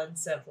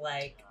balance of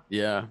like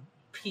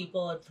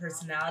people and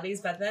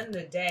personalities. But at the end of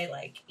the day,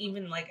 like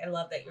even like I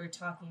love that you were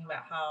talking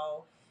about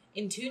how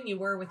in tune you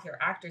were with your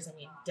actors. I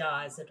mean,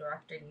 as a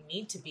director you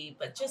need to be,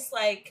 but just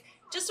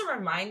a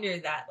reminder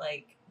that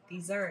like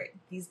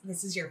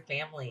this is your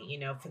family,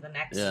 for the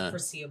next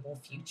foreseeable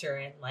future,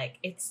 and like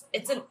it's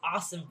an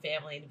awesome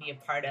family to be a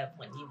part of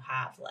when you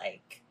have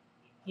like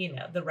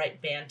the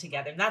right band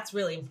together. And that's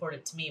really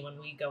important to me when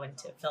we go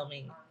into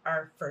filming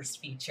our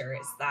first feature,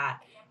 is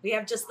that we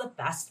have just the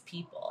best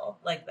people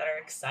like that are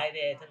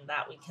excited, and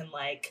that we can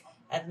like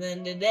at the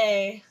end of the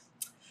day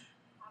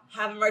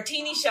have a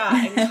martini shot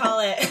and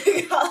call it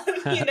call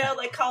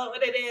it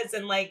what it is,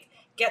 and like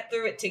get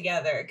through it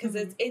together, because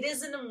it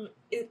is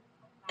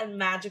a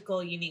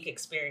magical, unique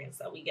experience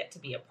that we get to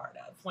be a part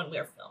of when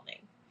we're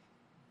filming.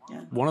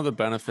 One of the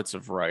benefits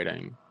of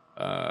writing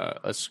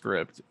a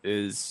script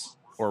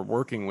or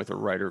working with a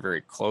writer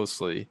very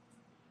closely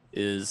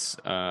is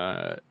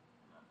that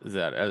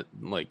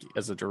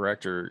as a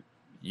director,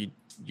 you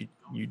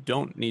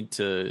don't need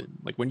to,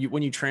 like when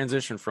you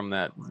transition from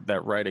that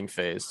writing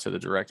phase to the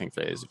directing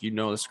phase, if you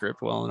know the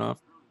script well enough,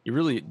 you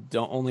really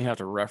don't only have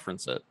to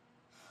reference it,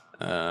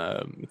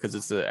 because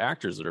it's the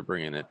actors that are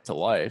bringing it to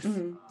life.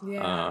 And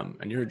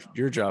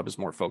your job is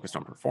more focused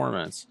on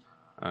performance.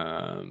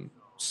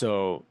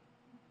 So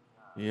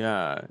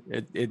yeah,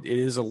 it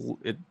is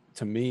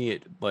to me,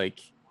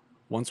 like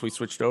once I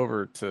switched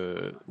over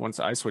to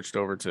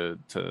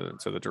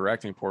the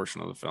directing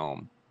portion of the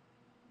film,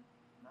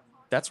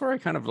 that's where I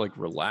kind of like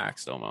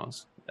relaxed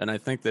almost. And I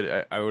think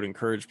that I would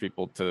encourage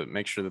people to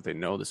make sure that they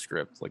know the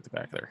script like the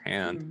back of their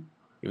hand,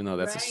 even though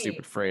that's a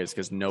stupid phrase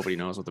because nobody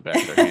knows what the back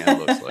of their hand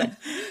looks like.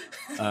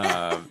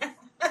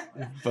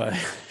 But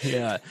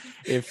yeah,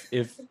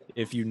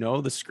 if you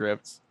know the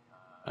script,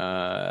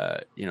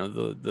 the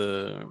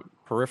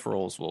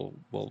peripherals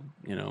will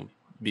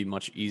be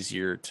much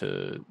easier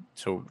to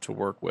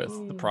work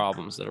with. The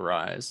problems that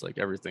arise, like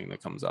everything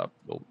that comes up,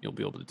 you'll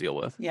be able to deal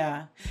with.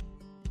 Yeah.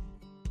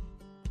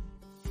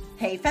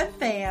 Hey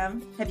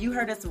fam, have you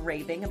heard us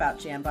raving about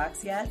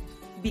Jambox yet?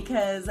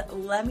 Because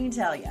let me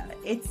tell you,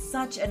 it's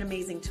such an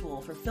amazing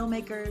tool for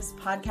filmmakers,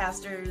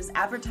 podcasters,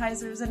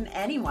 advertisers, and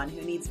anyone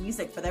who needs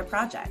music for their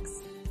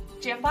projects.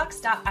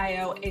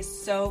 Jambox.io is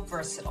so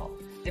versatile.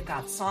 They've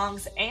got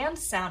songs and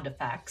sound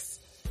effects,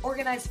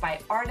 organized by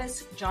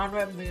artist,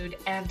 genre, mood,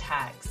 and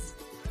tags.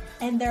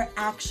 And they're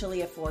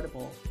actually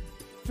affordable.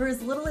 For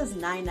as little as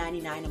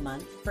 $9.99 a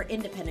month for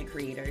independent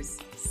creators,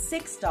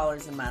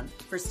 $6 a month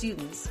for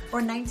students, or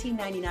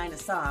 $19.99 a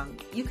song,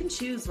 you can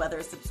choose whether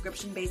a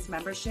subscription-based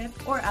membership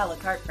or a la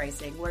carte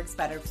pricing works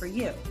better for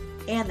you.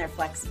 And they're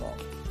flexible.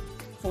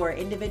 For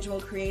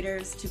individual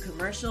creators to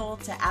commercial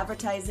to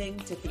advertising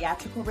to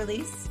theatrical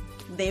release,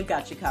 they've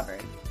got you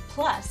covered.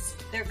 Plus,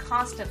 they're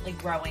constantly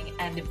growing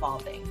and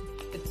evolving.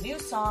 With new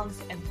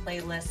songs and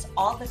playlists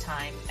all the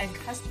time and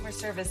customer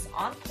service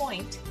on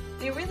point,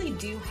 they really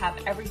do have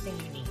everything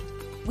you need.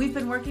 We've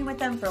been working with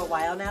them for a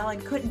while now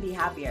and couldn't be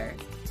happier.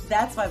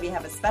 That's why we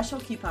have a special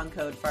coupon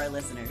code for our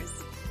listeners.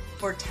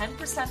 For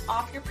 10%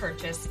 off your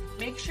purchase,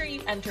 make sure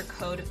you enter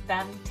code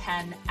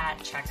FEMME10 at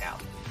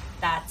checkout.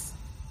 That's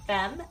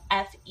FEMME,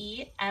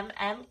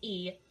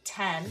 F-E-M-M-E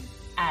 10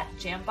 at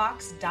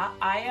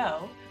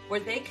jambox.io, where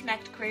they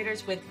connect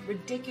creators with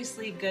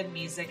ridiculously good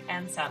music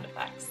and sound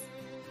effects.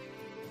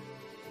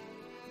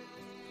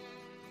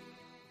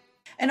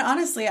 And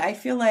honestly, I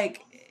feel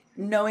like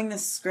knowing the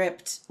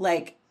script,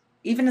 like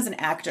even as an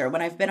actor,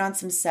 when I've been on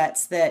some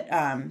sets that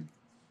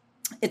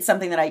it's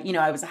something that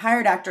I was a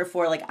hired actor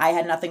for, like I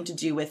had nothing to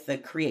do with the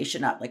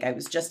creation of, like I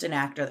was just an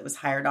actor that was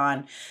hired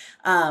on.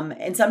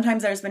 And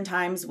sometimes there's been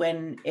times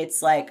when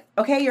it's like,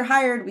 okay, you're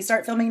hired, we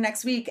start filming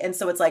next week. And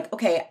so it's like,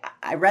 okay,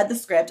 I read the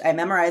script, I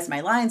memorized my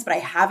lines, but I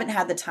haven't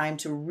had the time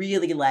to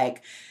really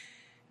like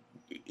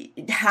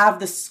have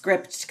the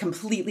script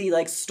completely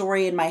like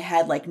story in my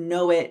head, like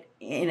know it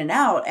in and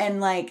out. And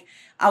like,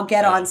 I'll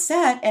get on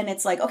set and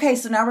it's like, okay,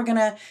 so now we're going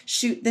to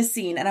shoot this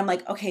scene. And I'm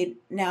like, okay,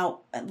 now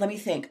let me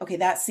think. Okay,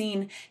 that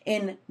scene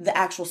in the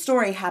actual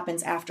story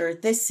happens after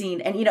this scene.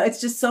 And, it's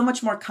just so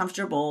much more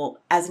comfortable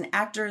as an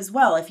actor as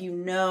well if you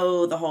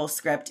know the whole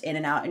script in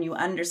and out and you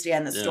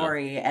understand the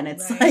story. And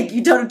it's like,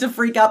 you don't have to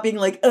freak out being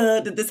like,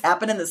 did this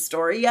happen in the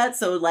story yet?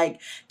 So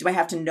like, do I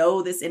have to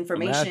know this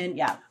information?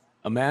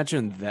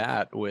 Imagine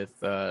that with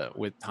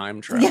time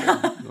travel.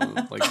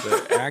 Like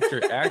the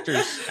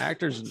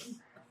actors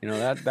you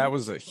know, that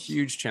was a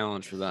huge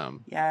challenge for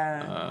them.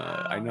 Yeah.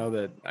 Wow. I know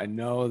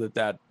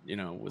that you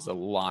know, was a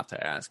lot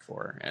to ask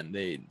for, and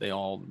they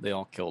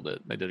all killed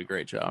it. They did a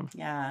great job.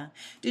 Yeah.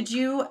 Did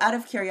you, out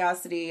of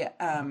curiosity,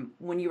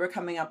 when you were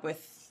coming up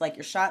with like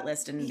your shot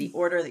list and the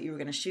order that you were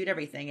going to shoot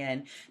everything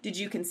in, did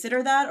you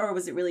consider that, or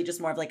was it really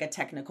just more of like a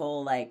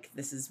technical, like,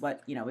 this is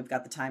what, you know, we've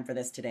got the time for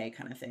this today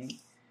kind of thing?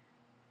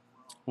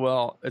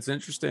 Well, it's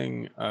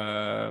interesting.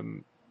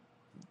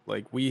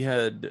 Like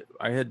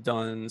I had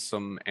done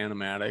some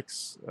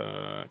animatics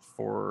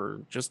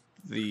for just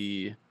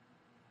the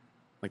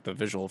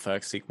visual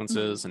effects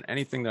sequences and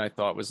anything that I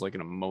thought was like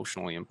an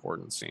emotionally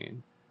important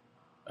scene.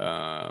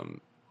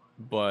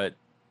 But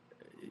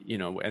you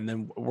know, and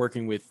then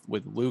working with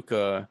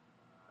Luca,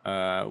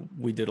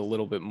 we did a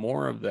little bit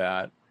more of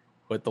that.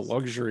 But the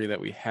luxury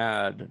that we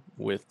had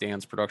with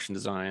Dan's production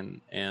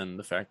design and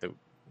the fact that,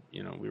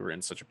 you know, we were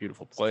in such a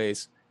beautiful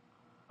place,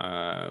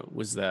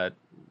 was that,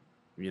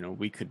 you know,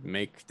 we could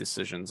make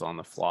decisions on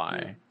the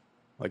fly.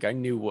 Like I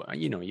knew what,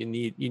 you know, you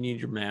need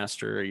your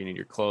master, you need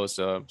your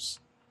close-ups,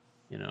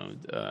 you know,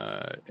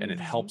 and it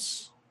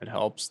helps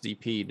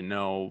DP to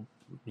know,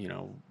 you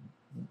know,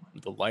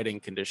 the lighting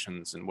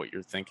conditions and what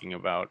you're thinking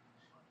about.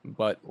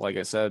 But like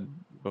I said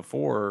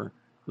before,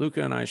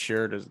 Luca and I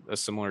shared a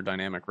similar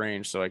dynamic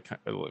range, so I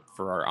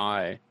for our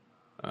eye,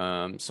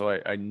 so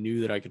I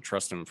knew that I could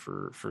trust him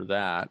for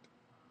that.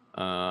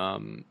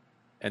 And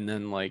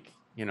then, like,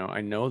 you know,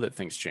 I know that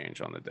things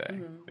change on the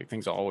day. Like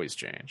things always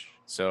change.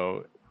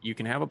 So you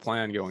can have a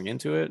plan going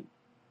into it,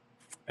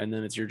 and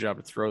then it's your job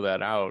to throw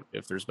that out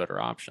if there's better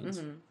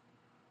options.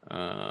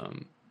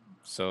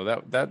 So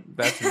that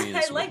to me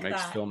is what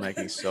makes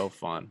filmmaking so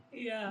fun.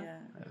 Yeah.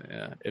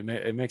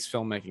 It makes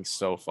filmmaking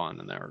so fun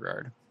in that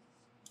regard.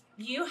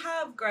 You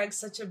have, Greg,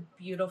 such a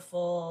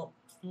beautiful,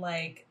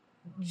 like,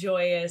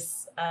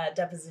 joyous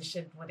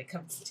deposition when it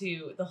comes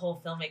to the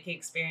whole filmmaking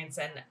experience,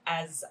 and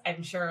as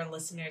I'm sure our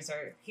listeners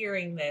are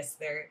hearing this,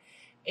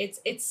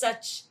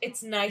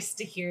 it's nice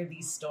to hear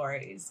these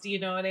stories. Do you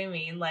know what I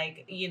mean?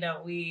 Like, you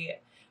know, we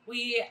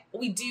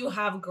do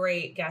have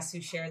great guests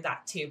who share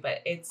that too,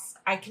 but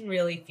I can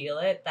really feel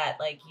it that,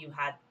 like, you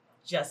had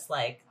just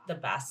like the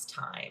best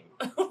time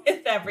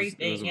with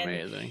everything. It was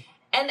amazing.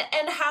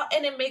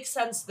 And it makes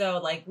sense though,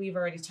 like we've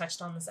already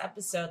touched on this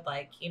episode,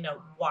 like, you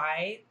know,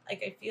 why,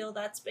 like, I feel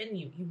that's been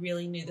you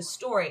really knew the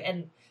story,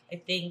 and I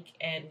think,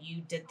 and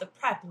you did the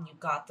prep and you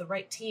got the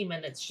right team,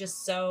 and it's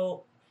just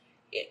so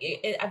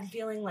I'm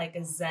feeling like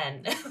a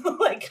zen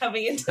like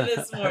coming into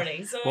this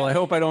morning. So well, I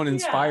hope I don't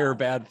inspire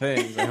bad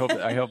things. I hope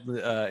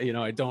you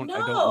know, I don't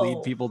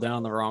lead people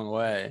down the wrong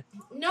way.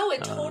 No,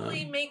 it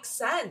totally makes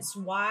sense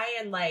why,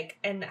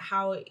 and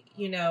how,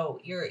 you know,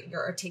 you're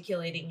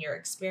articulating your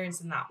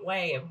experience in that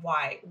way, and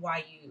why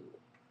you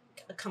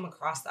come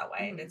across that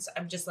way. And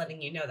I'm just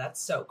letting you know that's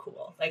so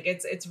cool. Like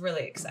it's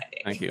really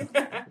exciting. Thank you.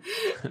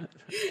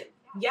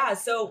 Yeah,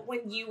 so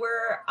when you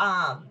were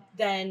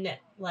then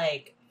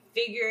like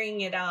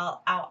figuring it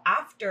out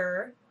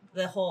after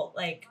the whole,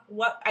 like,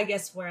 what I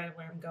guess where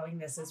I'm going,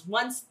 this is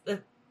once the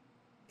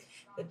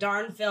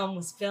darn film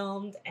was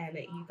filmed and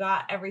you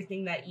got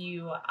everything that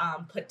you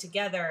put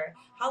together,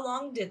 how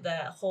long did the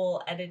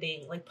whole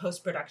editing, like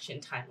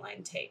post-production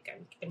timeline take?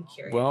 I'm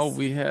curious. Well,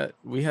 we had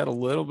a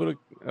little bit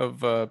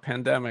of a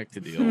pandemic to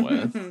deal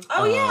with.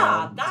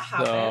 That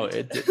happened. So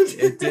it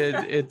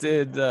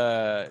did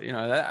you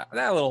know,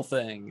 that little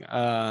thing,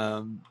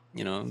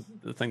 you know,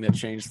 the thing that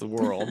changed the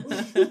world.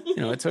 You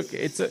know,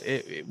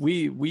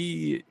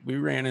 we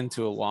ran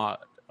into a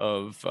lot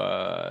of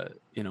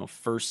you know,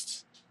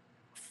 first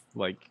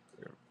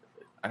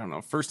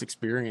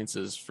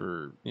experiences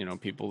for, you know,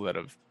 people that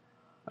have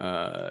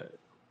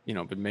you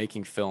know, been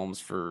making films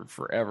for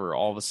forever.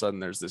 All of a sudden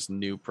there's this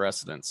new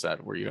precedent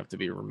set where you have to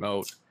be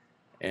remote,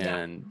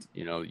 and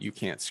you know, you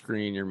can't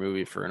screen your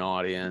movie for an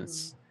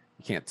audience.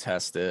 You can't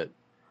test it.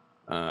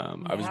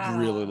 I was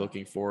really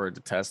looking forward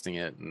to testing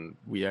it, and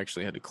we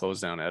actually had to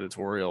close down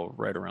editorial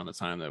right around the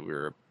time that we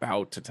were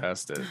about to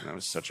test it, and that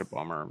was such a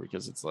bummer,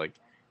 because it's like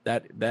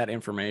that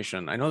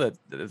information. I know that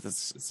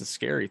it's a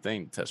scary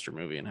thing to test your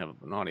movie and have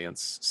an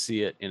audience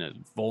see it in a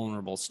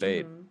vulnerable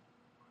state,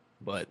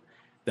 but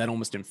that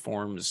almost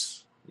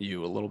informs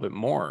you a little bit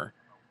more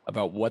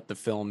about what the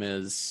film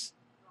is.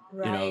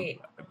 Right. You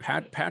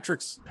know,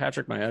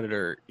 Patrick, my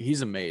editor,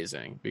 he's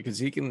amazing, because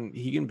he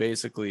can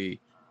basically,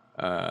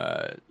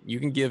 you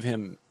can give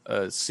him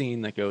a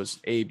scene that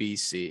goes A, B,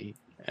 C,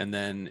 and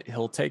then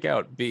he'll take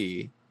out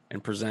B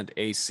and present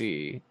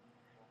AC.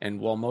 And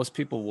while most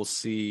people will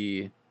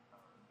see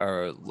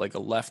like a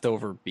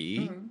leftover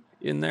B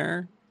in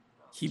there,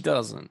 he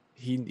doesn't.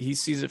 He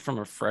sees it from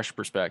a fresh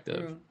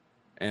perspective.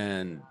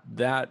 And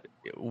that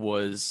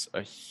was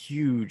a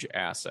huge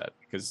asset,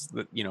 because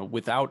you know,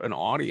 without an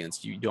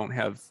audience, you don't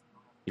have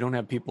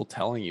people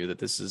telling you that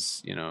this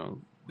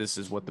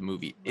is what the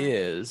movie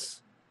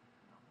is.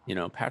 You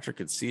know, Patrick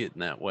could see it in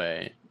that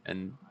way,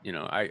 and you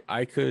know,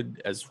 I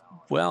could as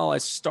well. I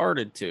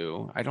started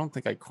to. I don't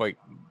think I quite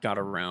got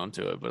around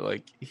to it, but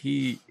like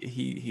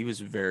he was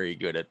very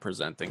good at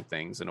presenting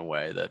things in a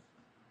way that,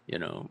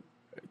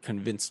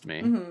 convinced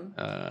me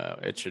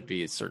it should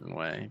be a certain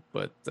way.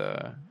 But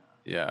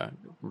yeah,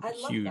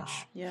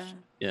 huge.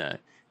 Yeah,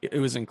 it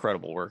was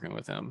incredible working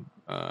with him.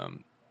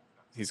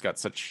 He's got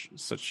such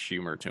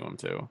humor to him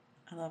too.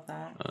 I love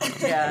that.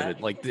 Yeah,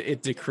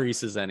 it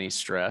decreases any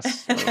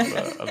stress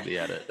of the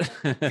edit.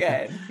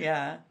 Good.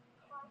 Yeah.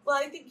 Well,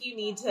 I think you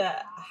need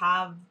to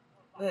have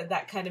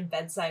that kind of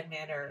bedside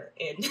manner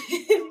in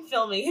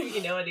filming, if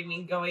you know what I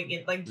mean, going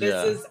in like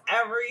this is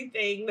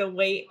everything, the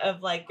weight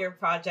of like your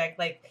project,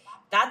 like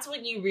that's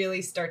when you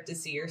really start to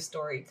see your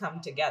story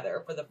come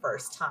together for the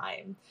first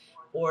time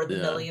or the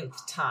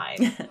millionth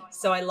time.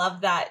 So I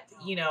love that,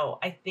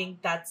 I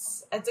think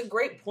that's a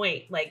great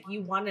point. Like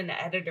you want an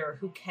editor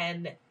who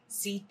can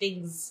see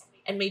things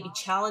and maybe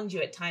challenge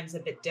you at times a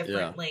bit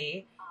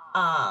differently,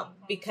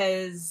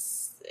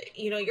 because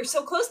you're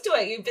so close to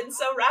it. You've been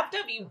so wrapped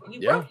up. You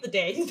wrote the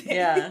dang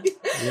thing.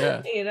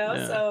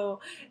 So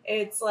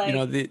it's like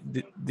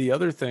the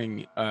other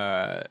thing,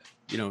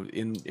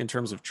 in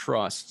terms of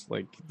trust,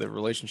 like the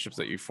relationships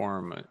that you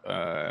form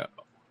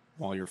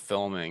while you're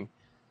filming.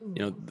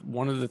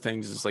 One of the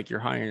things is like you're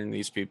hiring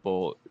these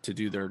people to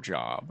do their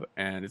job,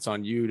 and it's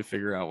on you to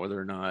figure out whether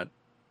or not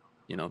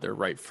they're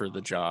right for the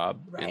job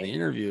in the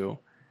interview.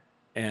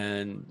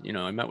 And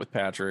I met with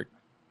Patrick.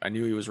 I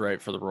knew he was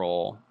right for the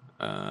role.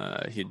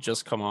 He had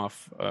just come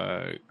off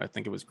I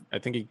think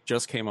he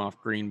just came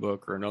off Green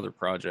Book or another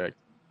project,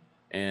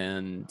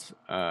 and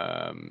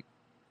or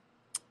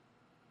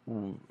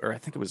I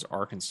think it was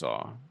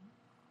Arkansas.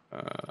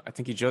 I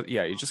think he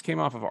just came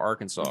off of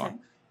Arkansas. Okay.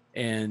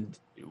 And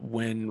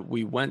when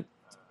we went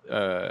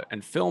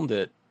and filmed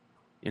it,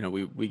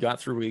 we got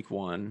through week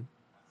 1,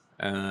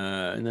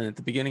 and then at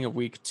the beginning of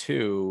week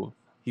 2,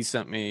 he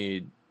sent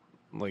me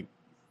like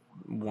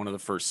one of the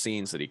first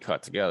scenes that he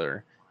cut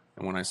together.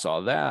 And when I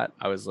saw that,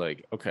 I was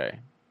like, okay,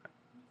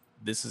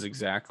 this is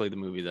exactly the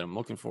movie that I'm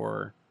looking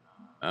for.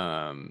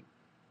 I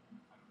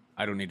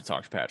don't need to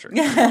talk to Patrick.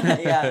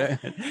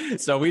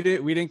 So we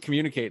didn't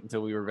communicate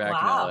until we were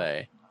back in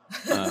LA.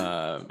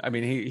 I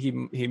mean,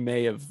 he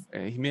may have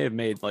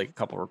made like a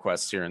couple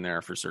requests here and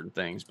there for certain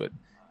things, but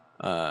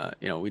I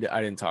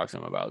didn't talk to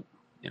him about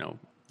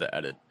the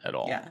edit at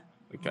all.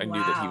 Like I knew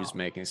that he was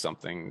making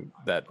something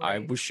that I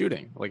was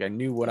shooting. Like I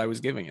knew what I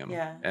was giving him,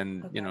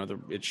 and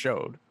it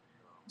showed.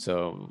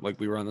 So like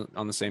we were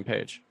on the same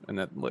page, and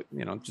that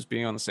just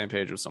being on the same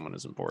page with someone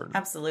is important.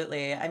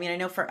 Absolutely. I mean, I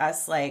know for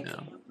us, like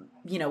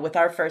with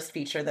our first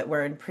feature that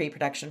we're in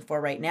pre-production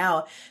for right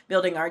now,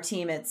 building our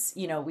team, it's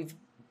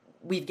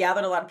we've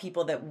gathered a lot of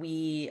people that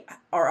we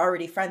are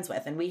already friends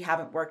with and we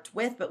haven't worked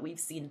with, but we've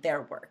seen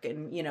their work.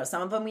 And,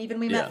 some of them we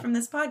met from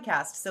this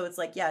podcast. So it's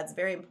like, it's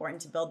very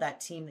important to build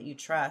that team that you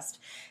trust.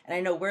 And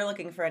I know we're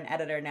looking for an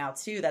editor now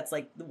too. That's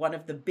like one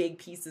of the big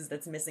pieces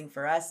that's missing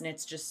for us. And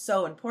it's just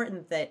so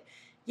important that,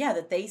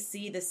 that they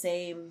see the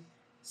same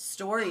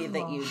story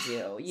that you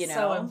do,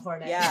 So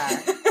important.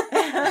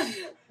 Yeah.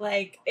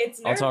 Like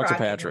it's I'll talk to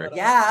Patrick.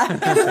 Yeah.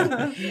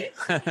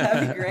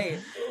 That'd be great.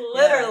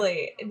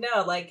 Literally.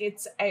 No, like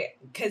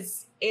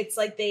because it's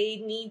like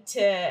they need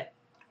to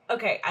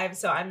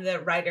I'm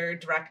the writer,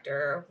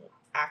 director,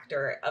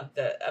 actor of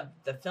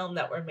the film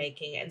that we're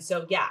making. And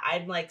so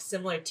I'm like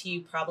similar to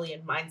you probably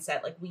in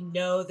mindset. Like we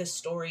know the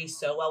story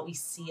so well, we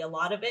see a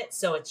lot of it.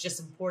 So it's just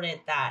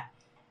important that,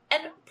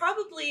 and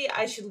probably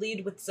I should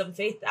lead with some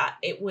faith that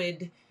it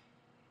would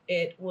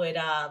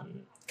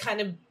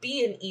kind of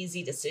be an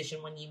easy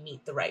decision when you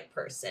meet the right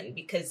person,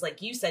 because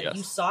like you said,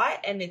 you saw it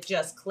and it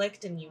just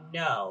clicked, and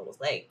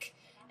like,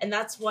 and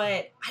that's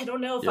what I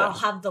don't know if I'll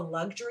have the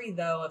luxury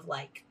though of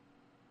like,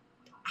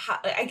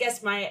 I guess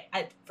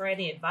for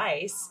any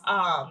advice,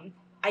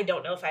 I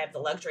don't know if I have the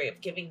luxury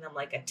of giving them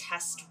like a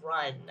test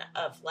run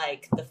of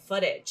like the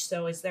footage.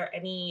 So is there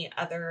any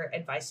other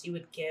advice you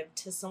would give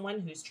to someone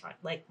who's trying,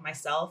 like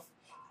myself,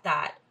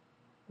 that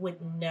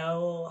would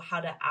know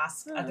how to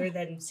ask other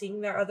than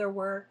seeing their other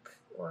work?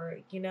 Or,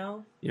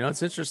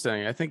 it's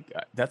interesting. I think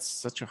that's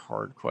such a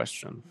hard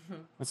question.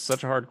 That's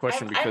such a hard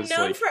question because I'm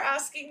known for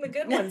asking the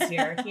good ones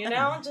here,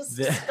 just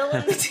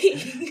spilling the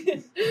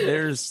tea.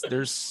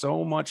 There's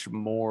so much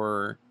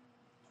more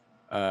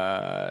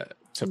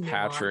to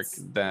Patrick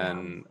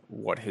than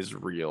what his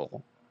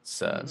reel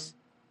says.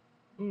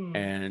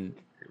 And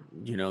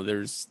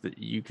there's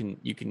you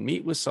can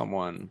meet with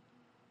someone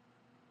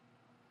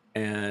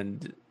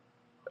and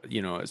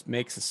it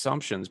makes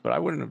assumptions, but I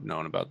wouldn't have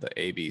known about the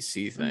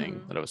ABC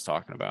thing that I was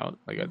talking about.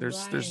 Like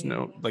there's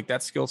no, like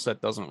that skill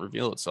set doesn't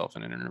reveal itself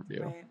in an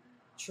interview. Right.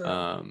 True.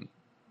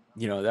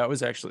 That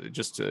was actually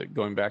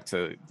going back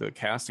to the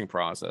casting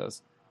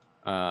process.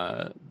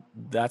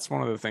 That's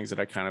one of the things that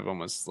I kind of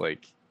almost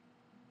like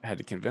had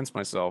to convince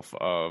myself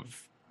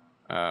of,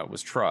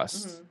 was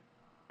trust.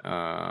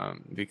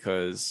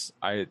 Because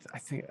I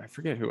think, I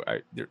forget who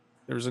there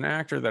was an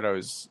actor that I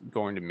was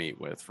going to meet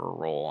with for a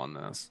role on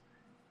this.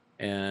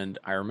 And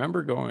I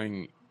remember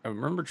driving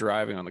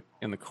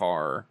in the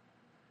car,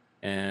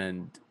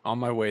 and on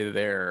my way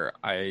there,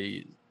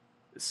 I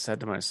said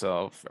to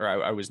myself, or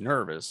I was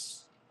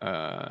nervous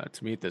to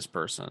meet this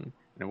person.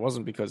 and it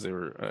wasn't because they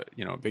were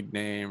a big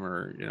name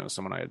or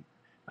someone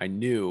I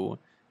knew.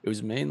 It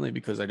was mainly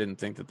because I didn't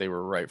think that they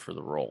were right for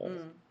the role.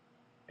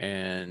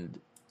 And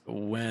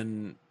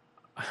when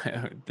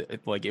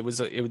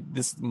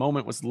this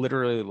moment was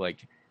literally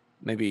like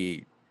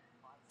maybe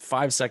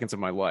 5 seconds of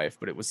my life,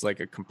 but it was like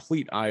a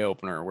complete eye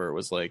opener where it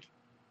was like,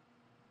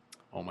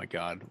 oh my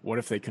God, what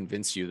if they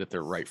convince you that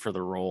they're right for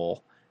the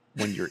role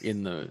when you're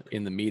in the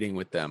meeting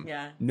with them?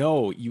 Yeah.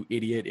 No, you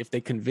idiot. If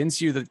they convince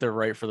you that they're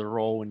right for the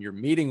role when you're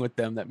meeting with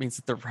them, that means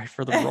that they're right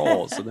for the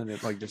role. So then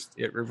it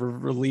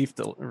relieved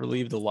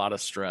a lot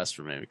of stress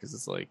for me, because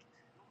it's like,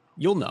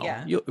 you'll know.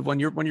 Yeah. When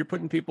you're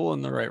putting people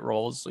in the right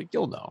roles, like,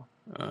 you'll know.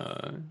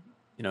 And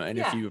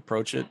if you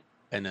approach it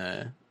in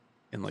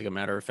like a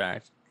matter of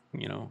fact,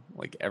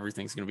 like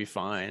everything's gonna be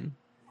fine.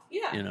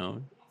 Yeah.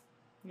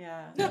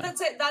 Yeah. No,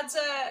 that's it.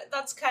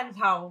 That's kind of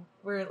how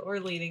we're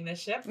leading this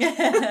ship. You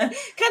gotta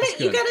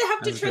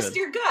have to trust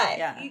your gut.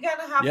 Yeah. You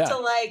gotta have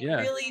to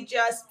really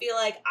just be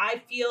like,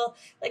 I feel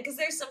like, because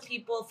there's some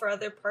people for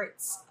other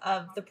parts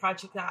of the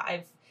project that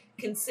I've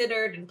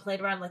considered and played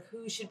around, like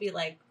who should be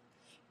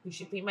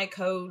my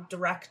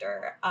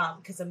co-director,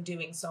 because I'm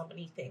doing so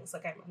many things.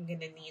 Like I'm gonna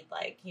need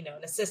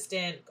an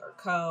assistant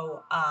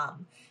or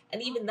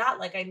and even that,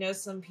 like, I know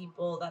some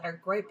people that are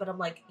great, but I'm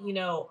like,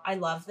 I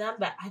love them,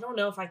 but I don't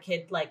know if I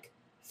could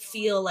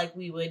feel like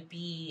we would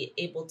be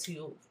able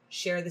to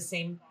share the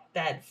same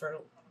bed, for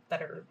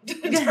better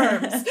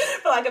terms,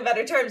 for lack of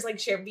better terms,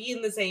 be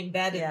in the same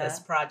bed in this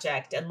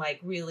project and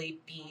really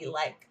be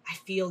I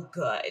feel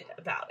good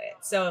about it.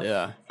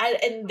 So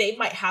and they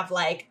might have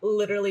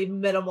literally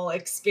minimal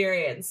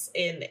experience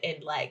in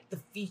the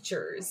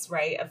features,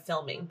 right, of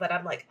filming, but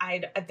I'm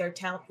their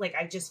talent,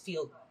 I just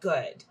feel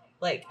good.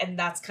 And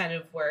that's kind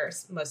of where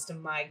most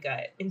of my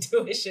gut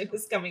intuition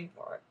is coming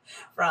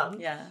from.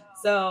 Yeah.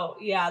 So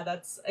yeah,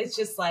 it's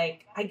just I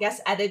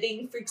guess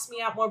editing freaks me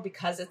out more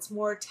because it's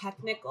more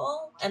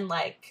technical and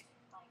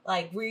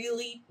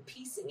really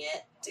piecing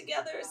it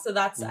together. So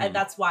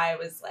that's why I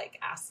was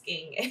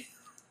asking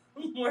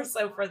more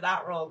so for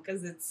that role,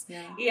 because it's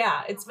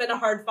been a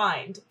hard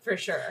find for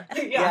sure.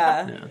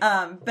 Yeah.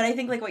 But I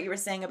think what you were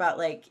saying about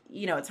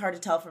it's hard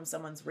to tell from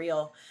someone's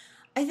reel.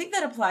 I think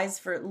that applies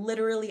for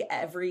literally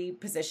every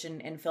position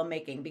in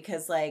filmmaking,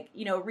 because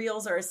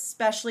reels are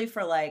especially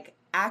for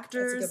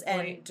actors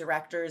and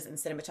directors and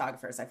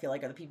cinematographers. I feel are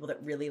the people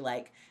that really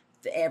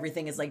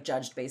everything is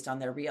judged based on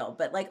their reel.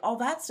 But all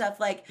that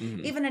stuff,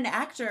 even an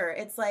actor,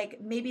 it's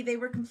maybe they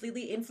were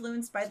completely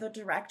influenced by the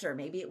director.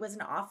 Maybe it was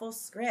an awful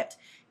script.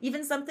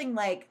 Even something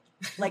like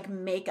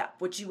makeup,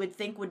 which you would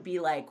think would be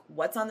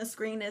what's on the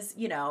screen is,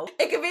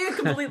 it could be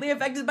completely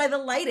affected by the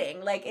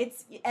lighting.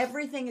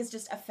 Everything is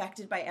just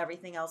affected by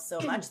everything else so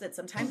much that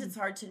sometimes it's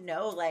hard to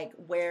know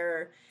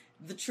where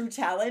the true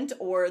talent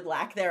or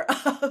lack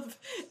thereof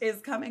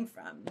is coming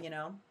from,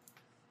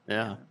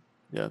 Yeah,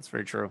 that's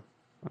very true.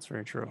 That's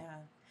very true.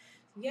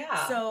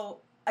 Yeah.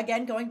 So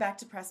again, going back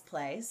to press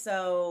play.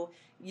 So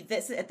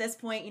at this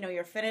point,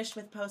 you're finished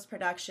with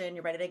post-production,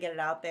 you're ready to get it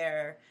out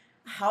there.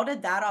 How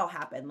did that all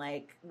happen?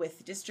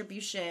 With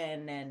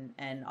distribution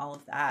and all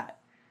of that?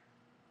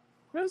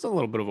 It was a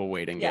little bit of a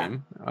waiting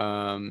game.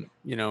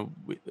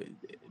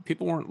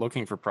 People weren't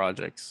looking for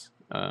projects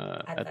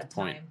at the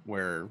point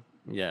where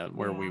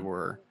we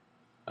were.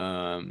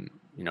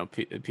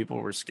 People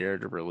were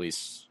scared to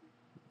release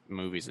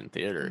movies in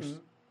theaters.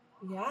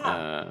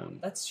 Mm-hmm.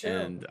 That's true.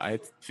 And I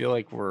feel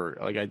I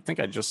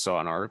think I just saw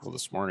an article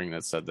this morning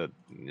that said that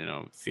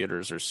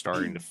theaters are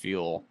starting to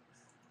feel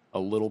a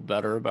little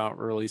better about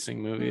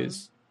releasing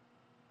movies.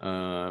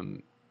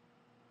 But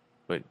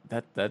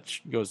that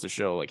goes to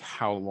show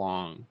how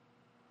long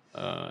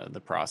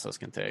the process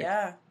can take.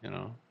 Yeah. It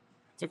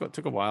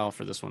took a while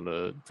for this one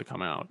to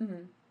come out.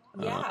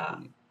 Mm-hmm. Yeah.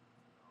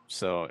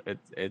 So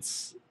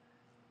it's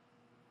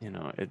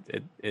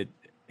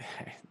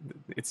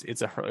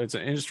it's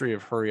an industry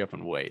of hurry up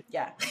and wait.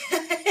 Yeah.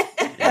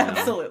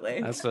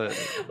 Absolutely.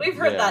 We've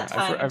heard that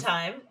time and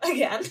time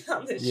again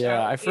on this show.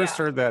 Yeah, I first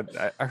heard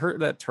that. I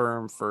heard that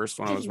term first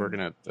when I was working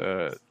at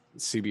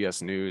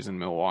CBS News in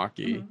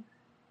Milwaukee,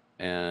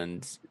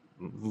 and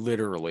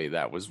literally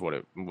that was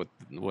what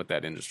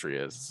that industry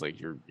is. It's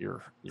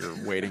you're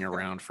waiting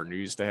around for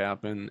news to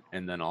happen,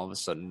 and then all of a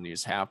sudden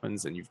news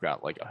happens, and you've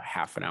got a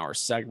half an hour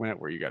segment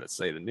where you got to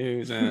say the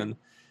news in,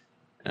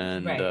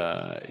 and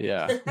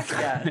yeah.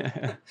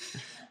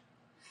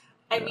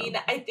 I mean,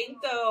 I think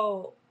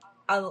though.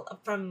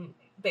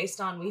 Based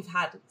on, we've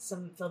had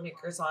some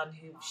filmmakers on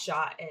who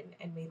shot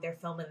and made their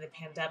film in the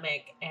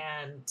pandemic,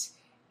 and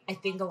I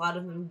think a lot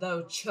of them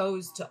though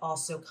chose to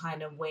also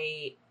kind of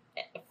wait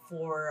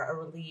for a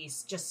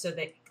release just so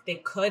that they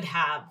could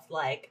have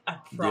a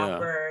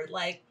proper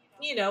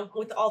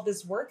with all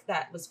this work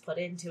that was put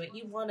into it,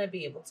 you want to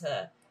be able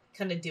to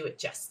kind of do it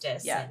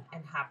justice and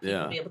have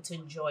people be able to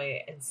enjoy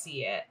it and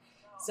see it.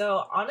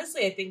 So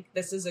honestly, I think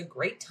this is a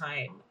great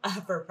time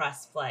for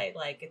press play.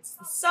 It's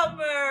the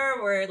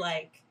summer. We're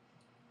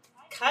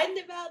kind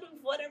of out of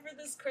whatever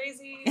this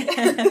crazy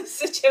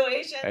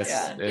situation is.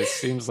 It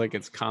seems like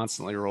it's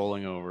constantly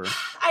rolling over.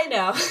 I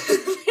know.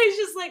 There's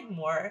just like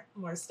more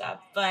stuff,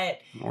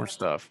 but more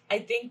stuff. I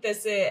think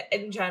this is,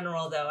 in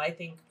general, though, I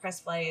think Press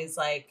Play is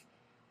like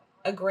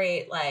a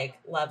great like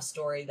love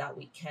story that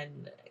we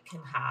can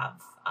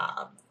have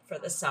for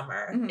the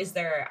summer. Mm-hmm. Is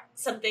there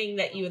something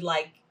that you would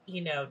like,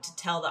 you know, to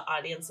tell the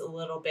audience a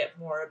little bit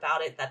more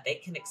about it that they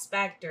can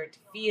expect or to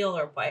feel,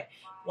 or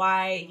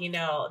why you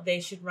know they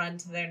should run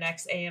to their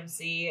next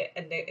AMC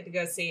and to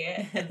go see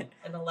it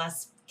in a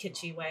less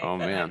kitschy way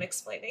I'm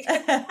explaining?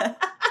 But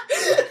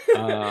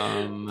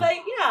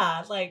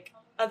yeah, like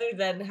other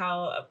than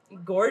how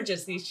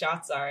gorgeous these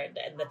shots are and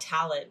the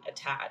talent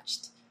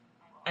attached.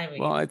 I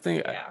mean, well, I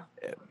think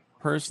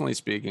personally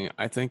speaking,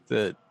 I think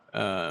that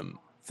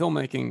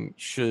filmmaking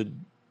should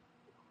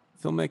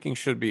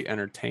be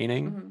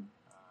entertaining,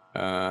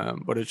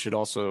 but it should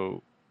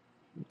also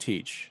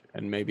teach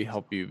and maybe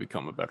help you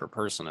become a better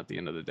person at the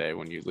end of the day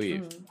when you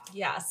leave.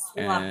 Yes,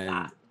 love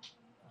that.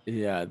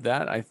 Yeah,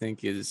 that I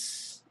think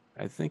that's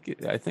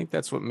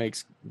what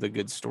makes the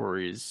good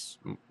stories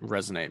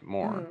resonate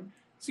more.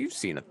 So you've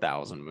seen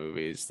 1,000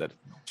 movies that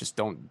just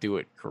don't do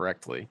it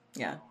correctly.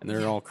 Yeah. And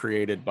they're all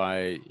created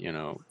by, you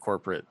know,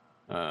 corporate,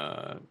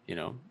 cooks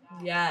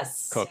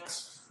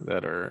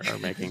that are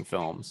making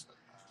films.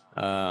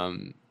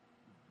 I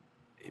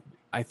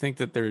think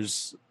that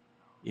there's,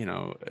 you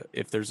know,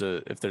 if there's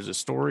a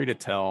story to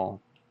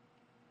tell,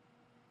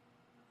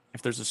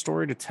 that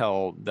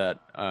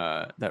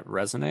that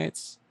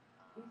resonates,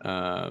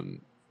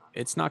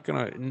 it's not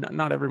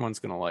everyone's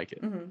gonna like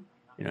it. You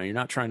know, you're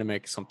not trying to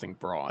make something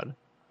broad.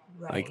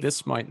 Right. Like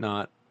this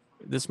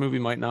movie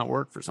might not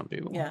work for some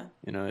people. Yeah.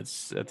 You know,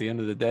 it's at the end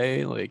of the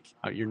day, like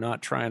you're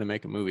not trying to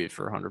make a movie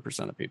for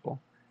 100% of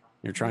people.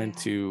 You're trying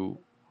to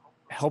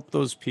help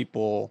those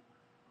people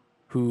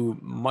who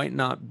might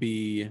not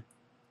be,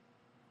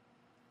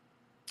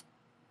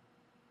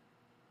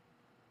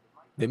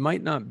 you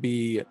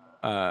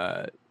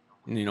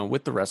know,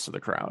 with the rest of the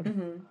crowd.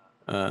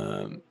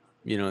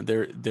 You know,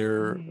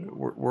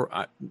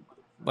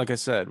 like I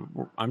said,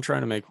 I'm trying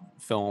to make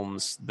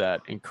films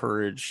that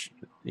encourage,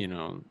 you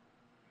know,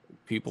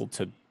 people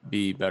to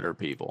be better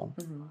people.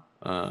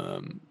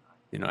 You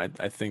know,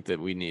 I think that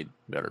we need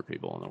better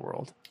people in the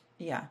world.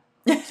 Yeah.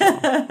 Yes,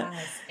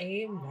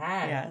 amen.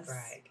 Yes.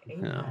 Greg.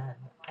 Amen. Yeah.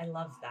 I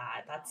love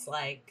that. That's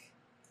like,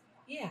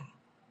 I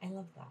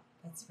love that.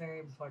 That's very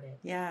important.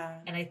 Yeah.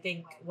 And I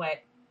think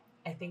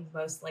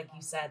most, like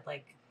you said,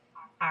 like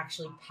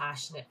actually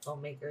passionate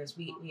filmmakers,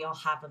 we all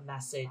have a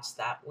message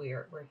that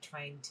we're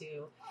trying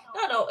to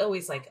not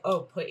always like,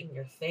 put in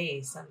your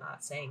face. I'm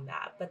not saying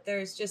that, but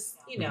there's just,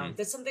 you know,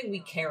 there's something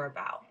we care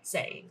about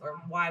saying or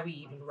why we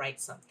even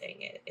write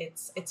something.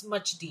 It's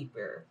much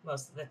deeper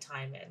most of the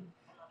time. And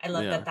I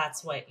love that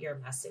that's what your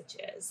message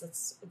is.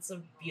 It's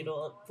a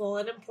beautiful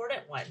and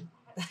important one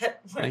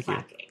that we're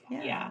lacking.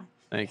 Yeah.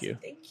 Thank you.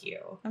 Thank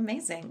you.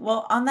 Amazing.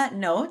 Well, on that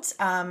note,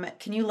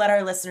 can you let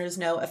our listeners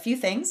know a few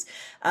things?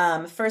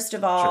 First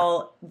of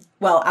all,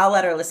 well, I'll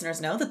let our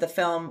listeners know that the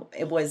film,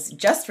 it was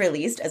just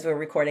released as we're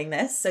recording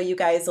this. So you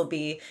guys it'll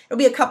be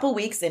a couple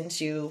weeks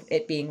into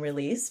it being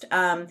released.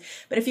 But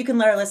if you can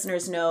let our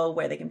listeners know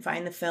where they can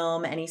find the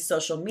film, any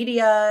social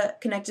media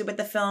connected with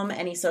the film,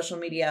 any social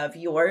media of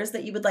yours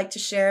that you would like to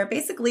share,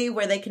 basically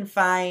where they can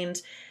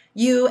find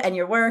you and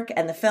your work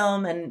and the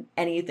film and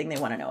anything they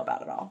want to know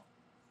about it all.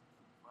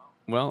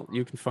 Well,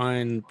 you can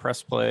find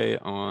Press Play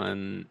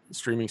on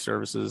streaming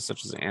services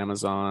such as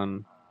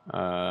Amazon,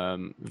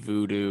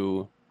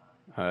 Vudu,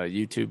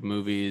 YouTube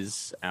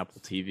Movies, Apple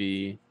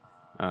TV.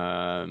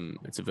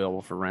 It's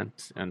available for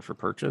rent and for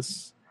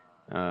purchase.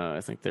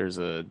 I think there's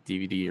a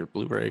DVD or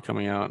Blu-ray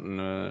coming out in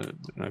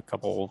a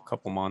couple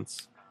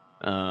months.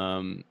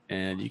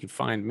 And you can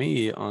find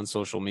me on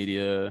social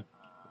media.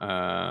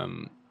 I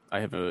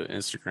have an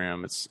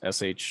Instagram. It's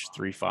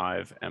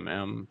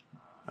sh35mm.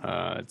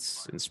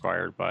 It's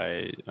inspired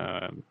by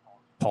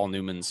Paul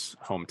Newman's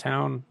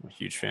hometown. I'm a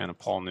huge fan of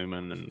Paul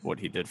Newman and what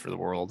he did for the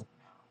world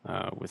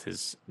with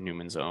his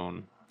Newman's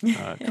Own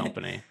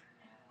company.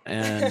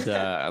 And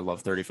I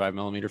love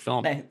 35mm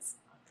film. Nice.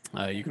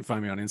 You can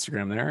find me on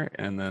Instagram there.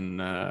 And then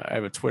I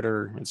have a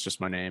Twitter. It's just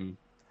my name.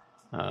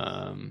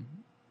 And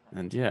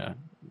yeah,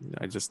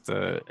 I just,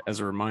 as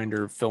a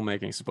reminder,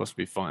 filmmaking is supposed to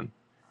be fun.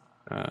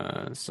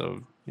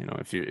 So, you know,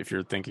 if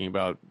you're thinking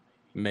about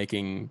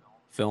making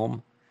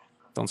film,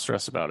 don't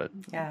stress about it.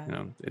 Yeah. You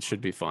know, it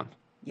should be fun.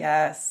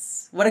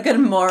 Yes. What a good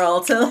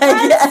moral to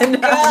Let's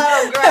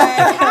go,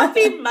 Greg.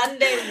 Happy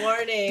Monday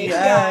morning,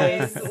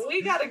 guys.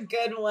 We got a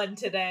good one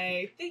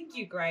today. Thank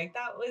you, Greg.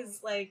 That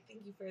was like,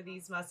 thank you for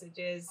these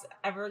messages.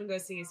 Everyone go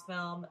see his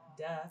film.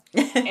 Duh.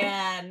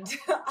 And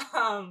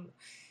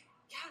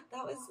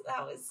that was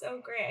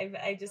so great.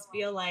 I just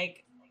feel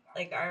like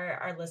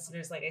our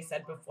listeners, like I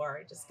said before,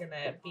 are just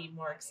gonna be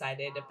more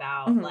excited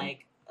about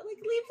like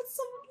leave with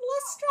some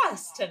less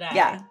stress today.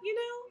 Yeah. You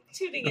know,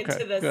 tuning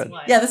into this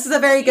one. Yeah, this is a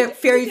very good,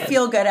 very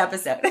feel good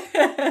episode.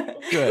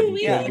 Good.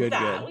 We need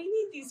that. We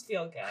need these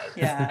feel good.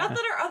 Yeah. Not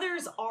that our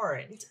others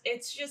aren't.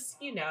 It's just,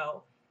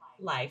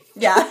 life.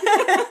 Yeah.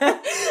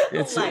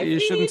 Life. You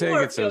shouldn't take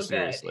it so feel good.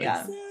 seriously.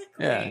 Yeah.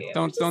 Exactly. Yeah.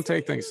 Don't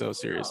take things so know.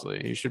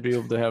 seriously. You should be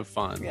able to have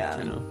fun. Yeah.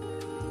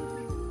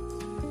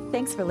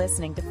 Thanks for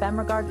listening to Femme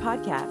Regard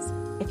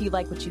Podcast. If you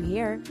like what you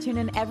hear, tune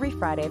in every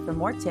Friday for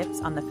more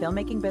tips on the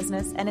filmmaking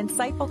business and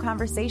insightful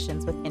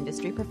conversations with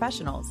industry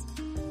professionals.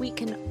 We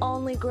can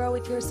only grow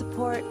with your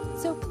support,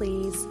 so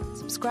please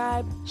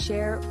subscribe,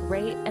 share,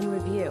 rate, and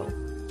review.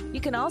 You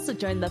can also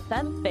join the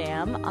Femme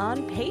Fam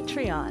on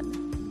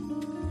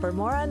Patreon. For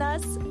more on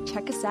us,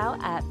 check us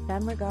out at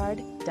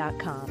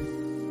femregard.com.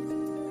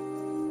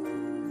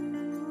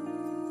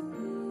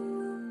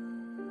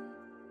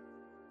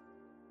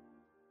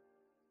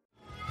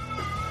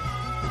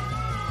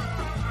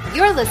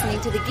 You're listening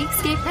to the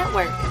Geekscape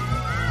Network.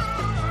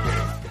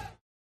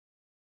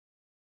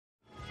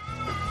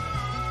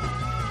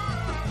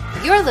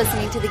 You're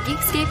listening to the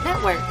Geekscape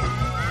Network.